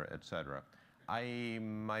 et cetera, et cetera. I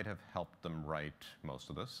might have helped them write most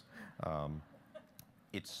of this.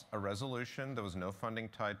 It's a resolution. There was no funding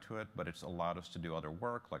tied to it, but it's allowed us to do other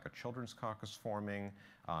work, like a children's caucus forming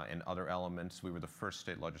and other elements. We were the first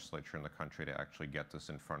state legislature in the country to actually get this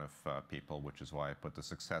in front of people, which is why I put the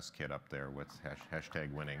success kit up there with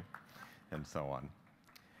hashtag winning and so on.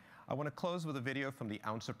 I want to close with a video from the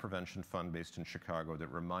Ounce of Prevention Fund based in Chicago that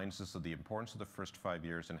reminds us of the importance of the first 5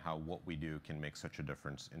 years and how what we do can make such a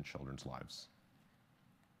difference in children's lives.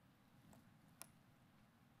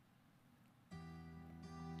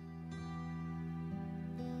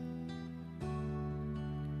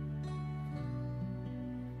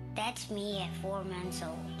 That's me at 4 months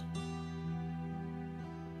old.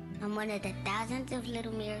 I'm one of the thousands of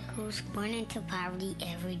little miracles born into poverty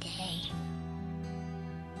every day.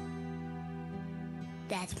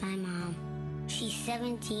 That's my mom. She's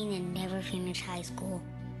 17 and never finished high school.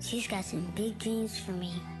 She's got some big dreams for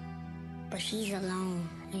me, but she's alone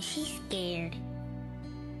and she's scared.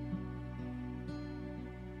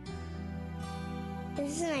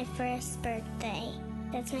 This is my first birthday.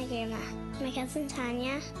 That's my grandma, my cousin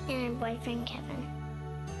Tanya, and her boyfriend Kevin.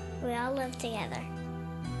 We all live together.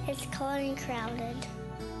 It's cold and crowded.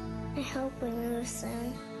 I hope we move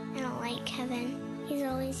soon. I don't like Kevin. He's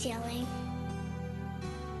always yelling.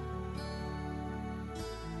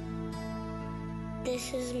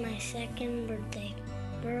 This is my second birthday.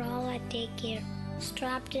 We're all at daycare,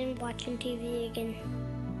 strapped in watching TV again.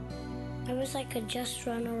 I wish I could just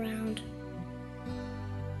run around.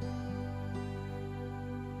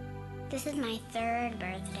 This is my third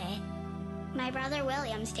birthday. My brother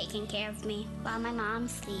William's taking care of me while my mom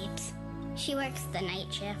sleeps. She works the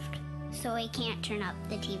night shift, so we can't turn up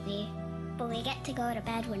the TV, but we get to go to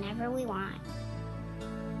bed whenever we want.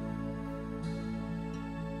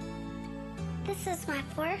 This is my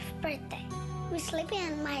fourth birthday. We're sleeping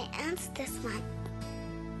at my aunt's this month.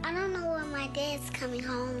 I don't know when my dad's coming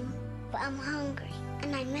home, but I'm hungry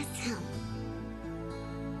and I miss him.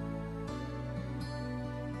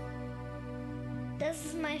 This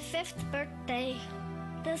is my fifth birthday.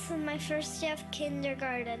 This is my first day of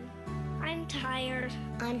kindergarten. I'm tired.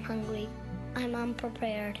 I'm hungry. I'm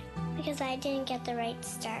unprepared. Because I didn't get the right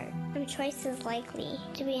start. I'm twice as likely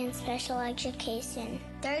to be in special education.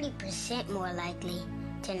 30% more likely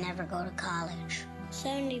to never go to college.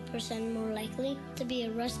 70% more likely to be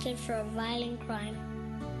arrested for a violent crime.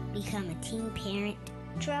 Become a teen parent.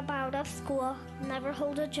 Drop out of school. Never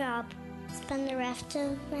hold a job. Spend the rest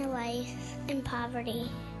of my life in poverty.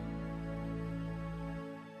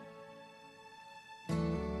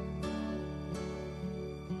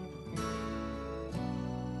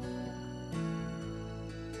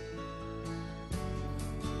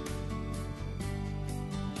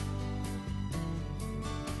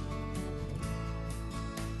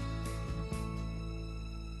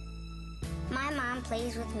 My mom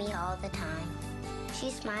plays with me all the time.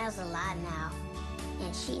 She smiles a lot now,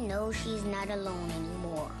 and she knows she's not alone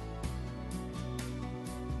anymore.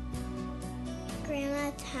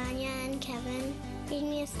 Grandma, Tanya, and Kevin read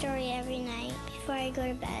me a story every night before I go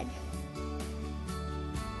to bed.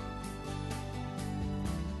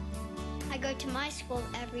 I go to my school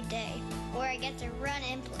every day, where I get to run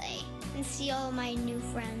and play and see all my new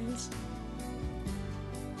friends.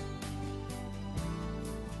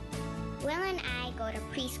 Will and I go to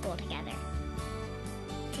preschool together.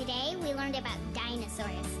 Today we learned about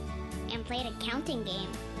dinosaurs and played a counting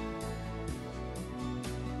game.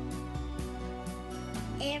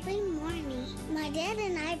 Every morning, my dad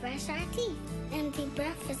and I brush our teeth and do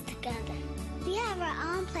breakfast together. We have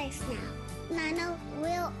our own place now, and I know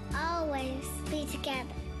we'll always be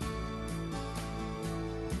together.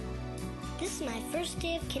 This is my first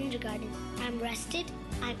day of kindergarten. I'm rested,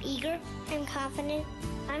 I'm eager, I'm confident,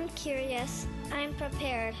 I'm curious, I'm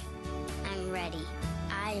prepared. I'm ready.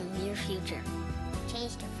 I am your future.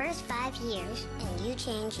 Change the first 5 years, and you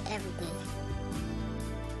change everything.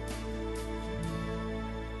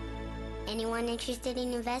 Anyone interested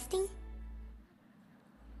in investing?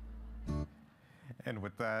 And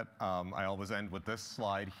with that, I always end with this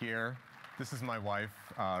slide here. This is my wife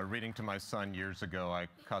reading to my son years ago. I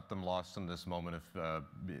caught them lost in this moment of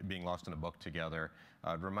being lost in a book together.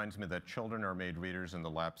 It reminds me that children are made readers in the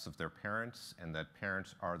laps of their parents, and that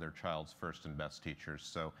parents are their child's first and best teachers.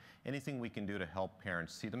 So anything we can do to help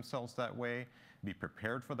parents see themselves that way, be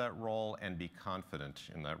prepared for that role, and be confident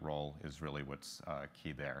in that role is really what's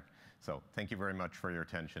key there. So thank you very much for your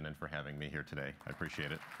attention and for having me here today. I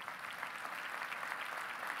appreciate it.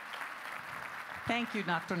 Thank you,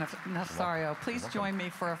 Dr. Navsaria. Please join me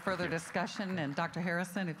for a further discussion. And Dr.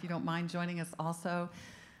 Harrison, if you don't mind joining us also.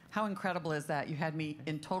 How incredible is that? You had me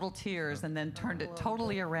in total tears and then turned it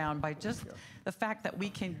totally around by just the fact that we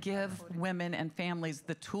can give women and families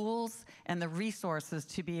the tools and the resources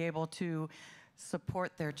to be able to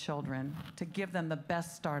support their children, to give them the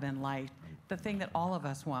best start in life, the thing that all of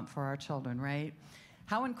us want for our children, right?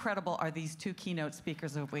 How incredible are these two keynote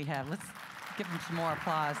speakers that we have? Let's give them some more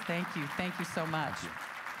applause. Thank you so much.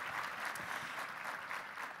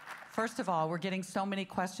 First of all, we're getting so many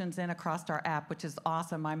questions in across our app, which is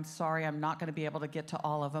awesome. I'm sorry I'm not going to be able to get to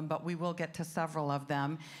all of them, but we will get to several of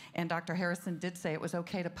them. And Dr. Harrison did say it was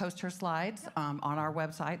okay to post her slides on our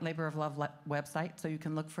website, Labor of Love website, so you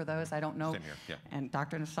can look for those. I don't know. Same here, yeah. And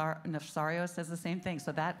Dr. Navsaria says the same thing,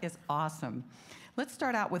 so that is awesome. Let's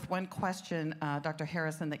start out with one question, Dr.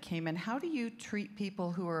 Harrison, that came in. How do you treat people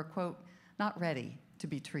who are, quote, not ready to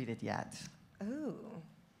be treated yet? Ooh.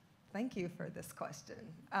 Thank you for this question.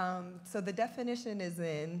 So the definition is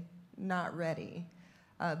in not ready.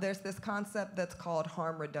 There's this concept that's called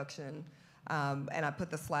harm reduction, and I put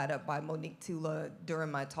the slide up by Monique Tula during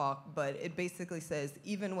my talk, but it basically says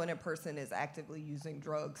even when a person is actively using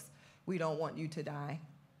drugs, we don't want you to die.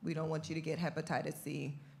 We don't want you to get hepatitis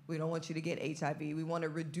C. We don't want you to get HIV. We want to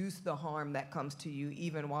reduce the harm that comes to you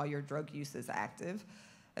even while your drug use is active.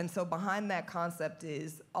 And so behind that concept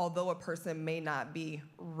is, although a person may not be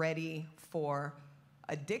ready for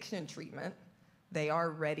addiction treatment, they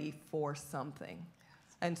are ready for something.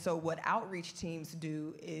 And so what outreach teams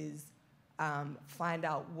do is find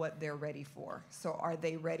out what they're ready for. So are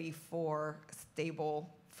they ready for stable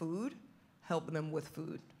food? Help them with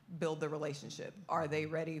food, build the relationship. Are they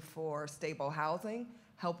ready for stable housing?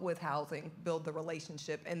 Help with housing, build the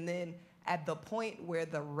relationship, and then at the point where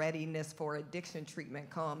the readiness for addiction treatment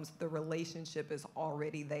comes, the relationship is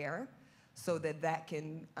already there, so that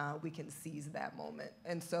we can seize that moment.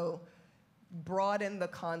 And so broaden the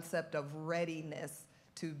concept of readiness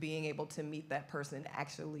to being able to meet that person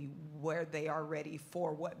actually where they are ready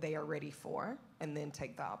for what they are ready for, and then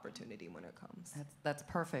take the opportunity when it comes. That's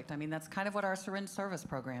perfect. I mean, that's kind of what our syringe service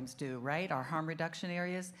programs do, right? Our harm reduction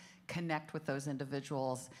areas connect with those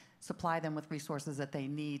individuals, supply them with resources that they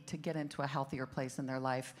need to get into a healthier place in their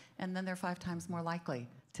life, and then they're 5 times more likely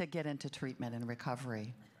to get into treatment and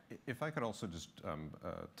recovery. If I could also just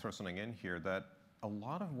throw something in here, that a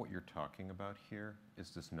lot of what you're talking about here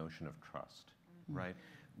is this notion of trust, right?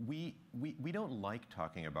 We don't like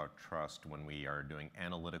talking about trust when we are doing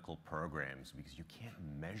analytical programs because you can't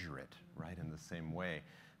measure it, right, in the same way.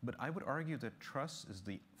 But I would argue that trust is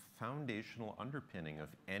the foundational underpinning of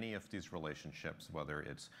any of these relationships, whether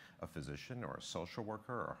it's a physician or a social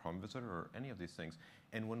worker or a home visitor or any of these things.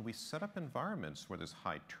 And when we set up environments where there's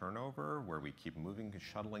high turnover, where we keep moving,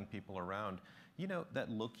 shuttling people around, you know,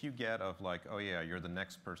 that look you get of like, oh yeah, you're the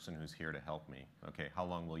next person who's here to help me. Okay, how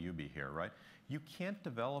long will you be here, right? You can't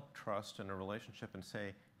develop trust in a relationship and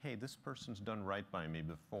say, hey, this person's done right by me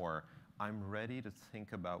before. I'm ready to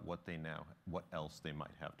think about what else they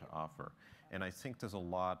might have to offer. And I think there's a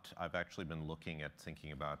lot, I've actually been looking at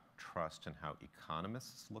thinking about trust and how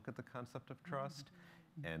economists look at the concept of trust.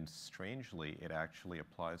 And strangely, it actually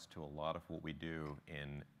applies to a lot of what we do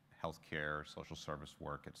in healthcare, social service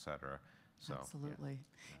work, et cetera. So, absolutely.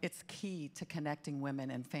 Yeah. It's key to connecting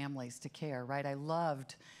women and families to care, right? I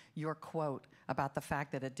loved your quote about the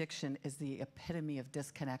fact that addiction is the epitome of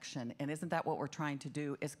disconnection. And isn't that what we're trying to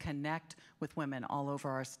do, is connect with women all over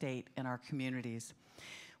our state and our communities?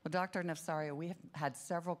 Well, Dr. Navsaria, we have had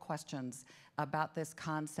several questions about this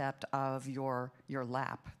concept of your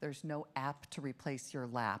lap. There's no app to replace your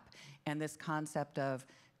lap. And this concept of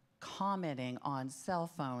commenting on cell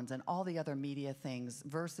phones and all the other media things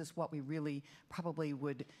versus what we really probably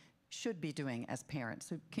should be doing as parents.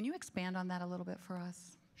 So can you expand on that a little bit for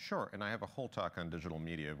us? Sure, and I have a whole talk on digital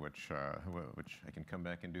media, which I can come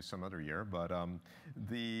back and do some other year. But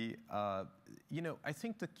you know, I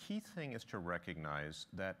think the key thing is to recognize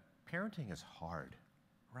that parenting is hard,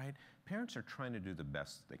 right? Parents are trying to do the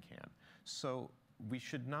best they can. So we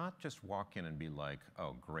should not just walk in and be like,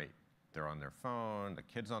 oh, great, they're on their phone, the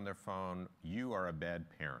kid's on their phone, you are a bad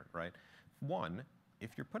parent, right? One,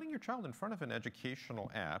 if you're putting your child in front of an educational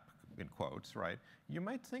app, in quotes, right, you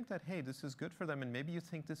might think that, hey, this is good for them, and maybe you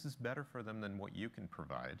think this is better for them than what you can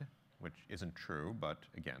provide, which isn't true, but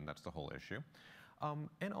again, that's the whole issue.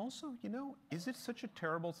 And also, you know, is it such a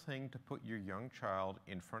terrible thing to put your young child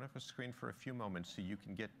in front of a screen for a few moments so you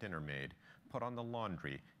can get dinner made, put on the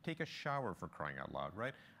laundry, take a shower, for crying out loud,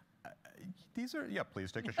 right? These are, yeah,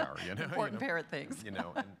 please take a shower. You know, important parent things. You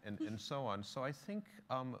know, and so on. So I think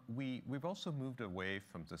we've also moved away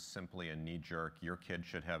from just simply a knee-jerk, your kid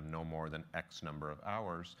should have no more than X number of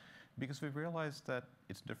hours, because we've realized that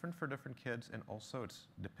it's different for different kids, and also it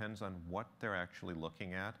depends on what they're actually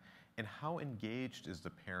looking at and how engaged is the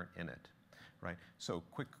parent in it, right? So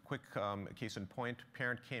quick case in point,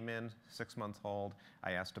 parent came in, 6 months old.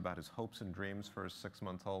 I asked about his hopes and dreams for his 6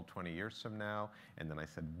 month old 20 years from now. And then I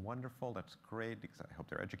said, wonderful, that's great, because I hope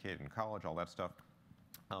they're educated in college, all that stuff.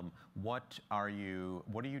 What are you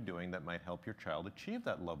doing that might help your child achieve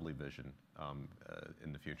that lovely vision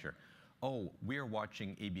in the future? Oh, we're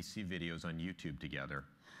watching ABC videos on YouTube together.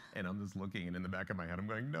 And I'm just looking, and in the back of my head, I'm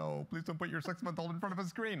going, no, please don't put your 6 month old in front of a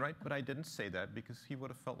screen, right? But I didn't say that because he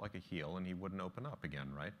would have felt like a heel and he wouldn't open up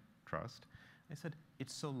again, right? Trust. I said,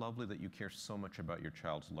 it's so lovely that you care so much about your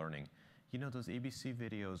child's learning. You know, those ABC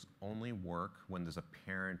videos only work when there's a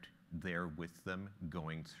parent there with them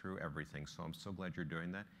going through everything. So I'm so glad you're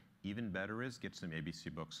doing that. Even better is get some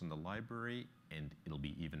ABC books in the library and it'll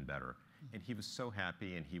be even better. And he was so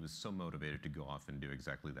happy and he was so motivated to go off and do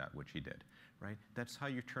exactly that, which he did, right? That's how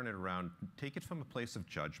you turn it around. Take it from a place of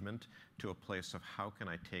judgment to a place of how can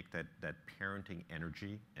I take that parenting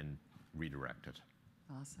energy and redirect it.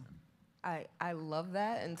 Awesome. I love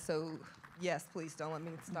that. And so, yes, please don't let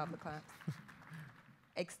me stop the class.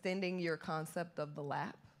 Extending your concept of the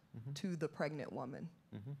lap to the pregnant woman,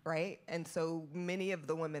 right? And so many of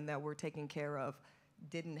the women that we're taking care of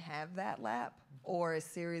didn't have that lap, or a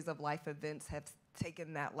series of life events have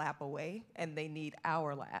taken that lap away, and they need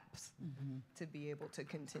our laps to be able to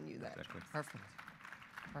continue that. Exactly. Perfect.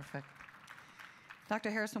 Perfect. Dr.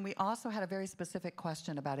 Harrison, we also had a very specific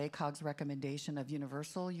question about ACOG's recommendation of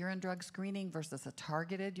universal urine drug screening versus a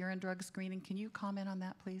targeted urine drug screening. Can you comment on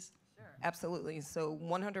that, please? Sure. Absolutely. So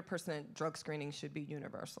 100% drug screening should be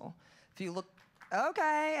universal. If you look,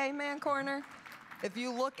 okay, amen, corner. If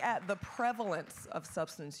you look at the prevalence of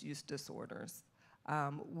substance use disorders,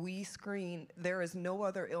 we screen, there is no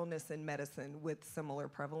other illness in medicine with similar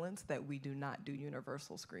prevalence that we do not do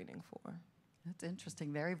universal screening for. That's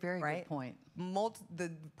interesting. Very, very Right? good point.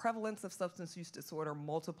 The prevalence of substance use disorder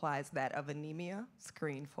multiplies that of anemia,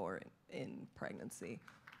 screen for it in pregnancy.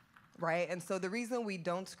 Right? And so the reason we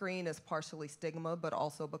don't screen is partially stigma, but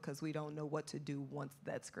also because we don't know what to do once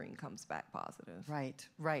that screen comes back positive. Right,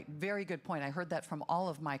 right. Very good point. I heard that from all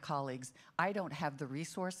of my colleagues. I don't have the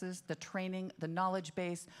resources, the training, the knowledge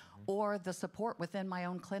base, or the support within my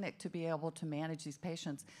own clinic to be able to manage these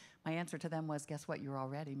patients. My answer to them was, guess what? You're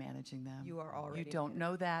already managing them. You are already You don't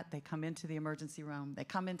know that. They come into the emergency room. They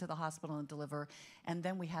come into the hospital and deliver, and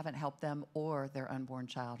then we haven't helped them or their unborn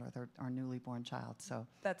child or our newly born child. So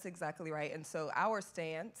that's exactly right. And so our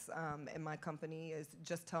stance in my company is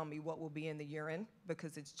just tell me what will be in the urine,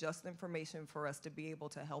 because it's just information for us to be able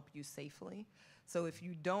to help you safely. So if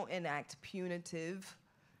you don't enact punitive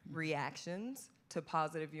reactions to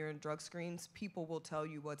positive urine drug screens, people will tell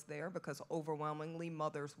you what's there, because overwhelmingly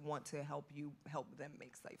mothers want to help them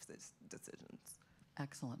make safe decisions.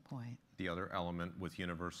 excellent point. The other element with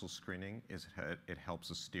universal screening is it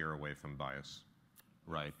helps us steer away from bias,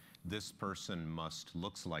 right? This person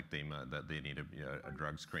looks like that they need a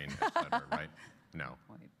drug screen, et cetera, right? No.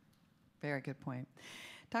 Point. Very good point.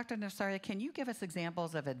 Dr. Navsaria, can you give us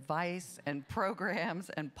examples of advice and programs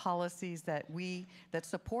and policies that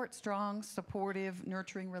support strong, supportive,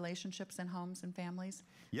 nurturing relationships in homes and families?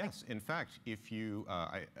 Yes. In fact, if you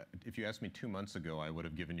asked me 2 months ago, I would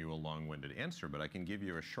have given you a long-winded answer, but I can give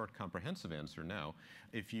you a short, comprehensive answer now.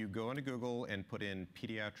 If you go into Google and put in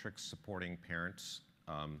pediatrics supporting parents,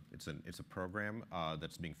 it's a program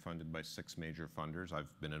that's being funded by 6 major funders. I've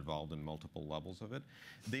been involved in multiple levels of it.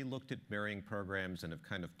 They looked at varying programs and have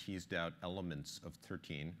kind of teased out elements of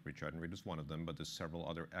 13. Reach Out and Read is one of them, but there's several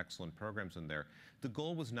other excellent programs in there. The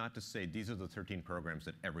goal was not to say these are the 13 programs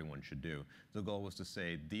that everyone should do. The goal was to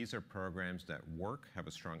say these are programs that work, have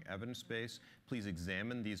a strong evidence base. Please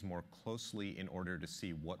examine these more closely in order to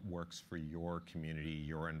see what works for your community,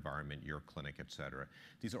 your environment, your clinic, et cetera.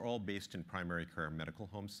 These are all based in primary care medical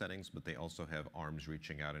home settings, but they also have arms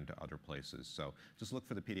reaching out into other places. So just look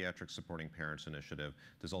for the Pediatric Supporting Parents Initiative.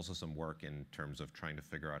 There's also some work in terms of trying to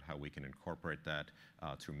figure out how we can incorporate that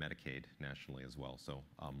through Medicaid nationally as well. So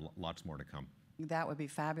lots more to come. That would be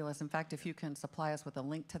fabulous. In fact, if you can supply us with a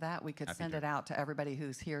link to that, we could send it out to everybody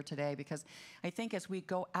who's here today, because I think as we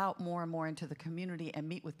go out more and more into the community and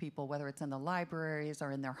meet with people, whether it's in the libraries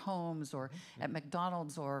or in their homes or at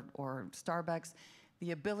McDonald's or Starbucks,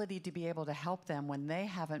 the ability to be able to help them when they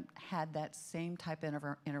haven't had that same type of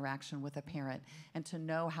interaction with a parent, and to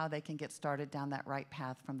know how they can get started down that right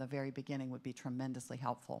path from the very beginning would be tremendously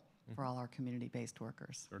helpful for all our community-based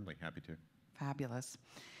workers. Certainly, happy to. Fabulous.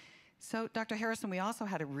 So, Dr. Harrison, we also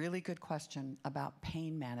had a really good question about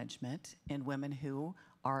pain management in women who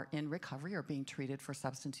are in recovery or being treated for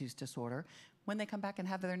substance use disorder. when they come back and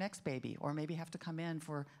have their next baby, or maybe have to come in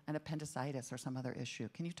for an appendicitis or some other issue.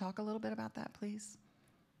 Can you talk a little bit about that, please?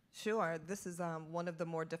 Sure. This is one of the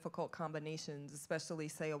more difficult combinations, especially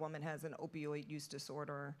say a woman has an opioid use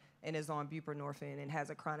disorder and is on buprenorphine and has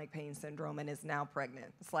a chronic pain syndrome and is now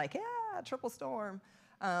pregnant. It's like, yeah, triple storm.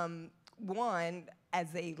 One, as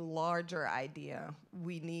a larger idea,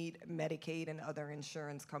 we need Medicaid and other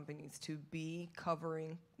insurance companies to be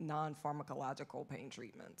covering non-pharmacological pain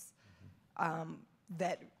treatments.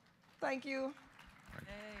 Thank you.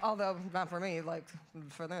 Although not for me, like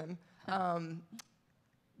for them.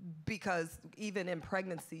 Because even in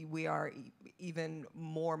pregnancy, we are even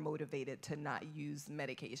more motivated to not use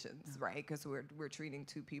medications, right? Because we're treating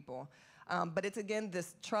two people. But it's, again,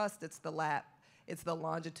 this trust, it's the lap, it's the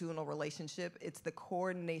longitudinal relationship, it's the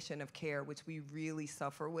coordination of care, which we really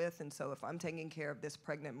suffer with. And so if I'm taking care of this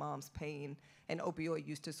pregnant mom's pain and opioid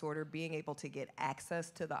use disorder, being able to get access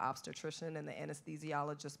to the obstetrician and the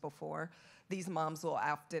anesthesiologist before, these moms will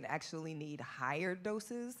often actually need higher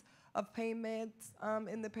doses of pain meds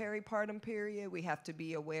in the peripartum period. We have to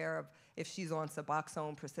be aware of if she's on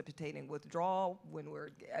Suboxone precipitating withdrawal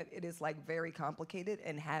it is like very complicated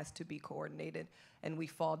and has to be coordinated, and we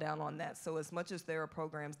fall down on that. So as much as there are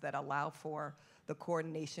programs that allow for the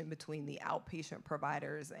coordination between the outpatient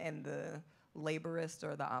providers and the laborist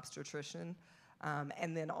or the obstetrician,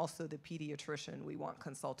 and then also the pediatrician we want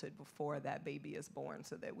consulted before that baby is born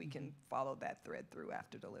so that we can follow that thread through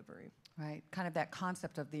after delivery. Right, kind of that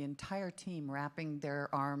concept of the entire team wrapping their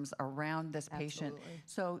arms around this patient. Absolutely.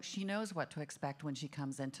 So she knows what to expect when she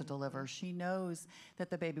comes in to deliver. She knows that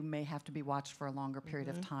the baby may have to be watched for a longer period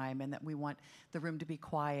of time, and that we want the room to be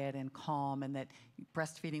quiet and calm, and that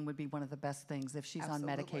breastfeeding would be one of the best things if she's on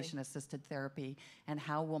medication-assisted therapy, and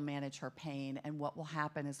how we'll manage her pain, and what will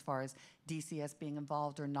happen as far as DCS being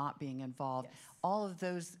involved or not being involved. Yes. All of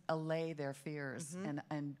those allay their fears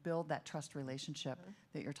and build that trust relationship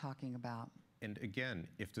that you're talking about. And again,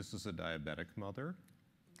 if this is a diabetic mother,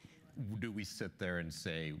 do we sit there and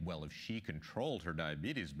say, well, if she controlled her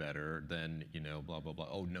diabetes better, then, you know, blah, blah, blah.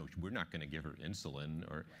 Oh, no, we're not going to give her insulin.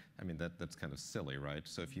 Or, I mean, that's kind of silly, right?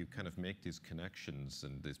 So if you kind of make these connections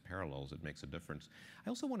and these parallels, it makes a difference. I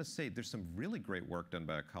also want to say there's some really great work done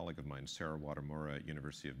by a colleague of mine, Sarah Watamura at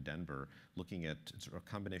University of Denver, looking at a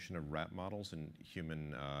combination of rat models and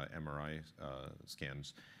human MRI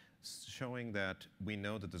scans, showing that we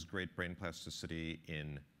know that there's great brain plasticity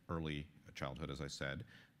in early childhood, as I said.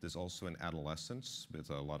 There's also in adolescence, with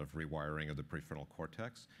a lot of rewiring of the prefrontal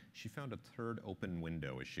cortex. She found a third open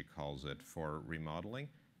window, as she calls it, for remodeling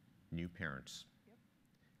new parents. Yep.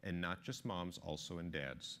 And not just moms, also in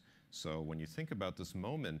dads. So when you think about this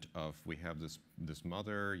moment of we have this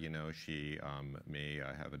mother, you know, she may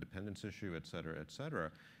have a dependence issue, et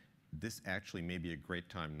cetera, this actually may be a great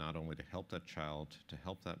time not only to help that child, to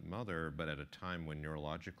help that mother, but at a time when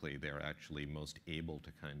neurologically they're actually most able to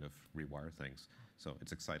kind of rewire things. So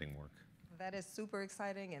it's exciting work. That is super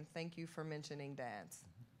exciting, and thank you for mentioning dads.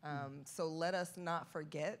 So let us not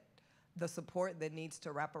forget the support that needs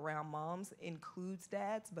to wrap around moms includes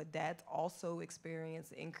dads, but dads also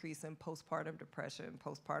experience increase in postpartum depression,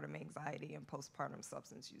 postpartum anxiety, and postpartum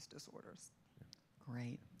substance use disorders.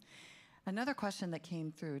 Great. Another question that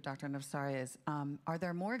came through, Dr. Navsaria, is are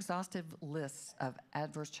there more exhaustive lists of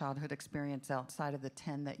adverse childhood experience outside of the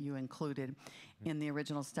 10 that you included in the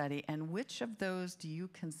original study? And which of those do you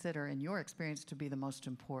consider, in your experience, to be the most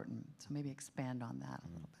important? So maybe expand on that a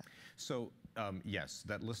little bit. So yes,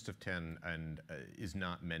 that list of 10 is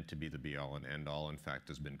not meant to be the be-all and end-all. In fact,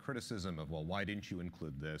 there's been criticism of, well, why didn't you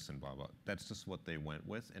include this and blah, blah. That's just what they went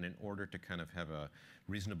with. And in order to kind of have a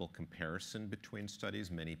reasonable comparison between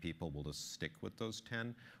studies, many people will just stick with those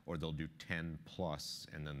 10, or they'll do 10 plus,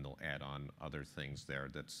 and then they'll add on other things there.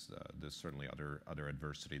 There's certainly other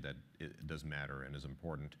adversity that does matter and is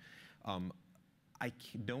important. I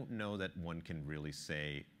don't know that one can really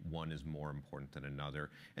say one is more important than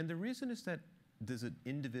another. And the reason is that there's an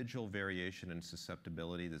individual variation in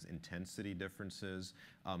susceptibility, there's intensity differences.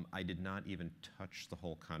 I did not even touch the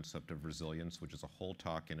whole concept of resilience, which is a whole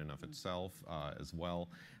talk in and of itself as well,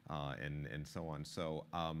 and so on. So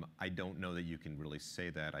I don't know that you can really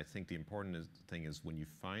say that. I think the important thing is when you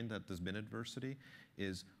find that there's been adversity,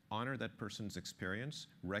 is honor that person's experience,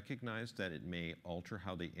 recognize that it may alter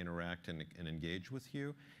how they interact and engage with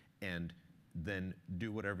you, and then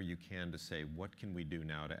do whatever you can to say, what can we do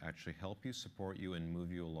now to actually help you, support you, and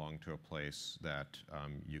move you along to a place that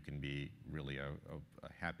you can be really a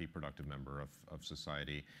happy, productive member of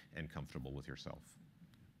society and comfortable with yourself.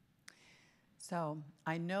 So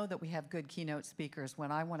I know that we have good keynote speakers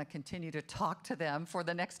when I want to continue to talk to them for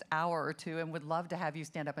the next hour or two, and would love to have you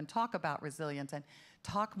stand up and talk about resilience and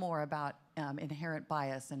talk more about inherent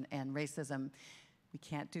bias and racism. We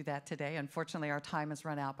can't do that today. Unfortunately, our time has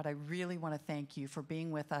run out, but I really want to thank you for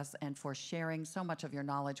being with us and for sharing so much of your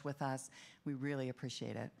knowledge with us. We really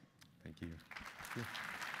appreciate it. Thank you.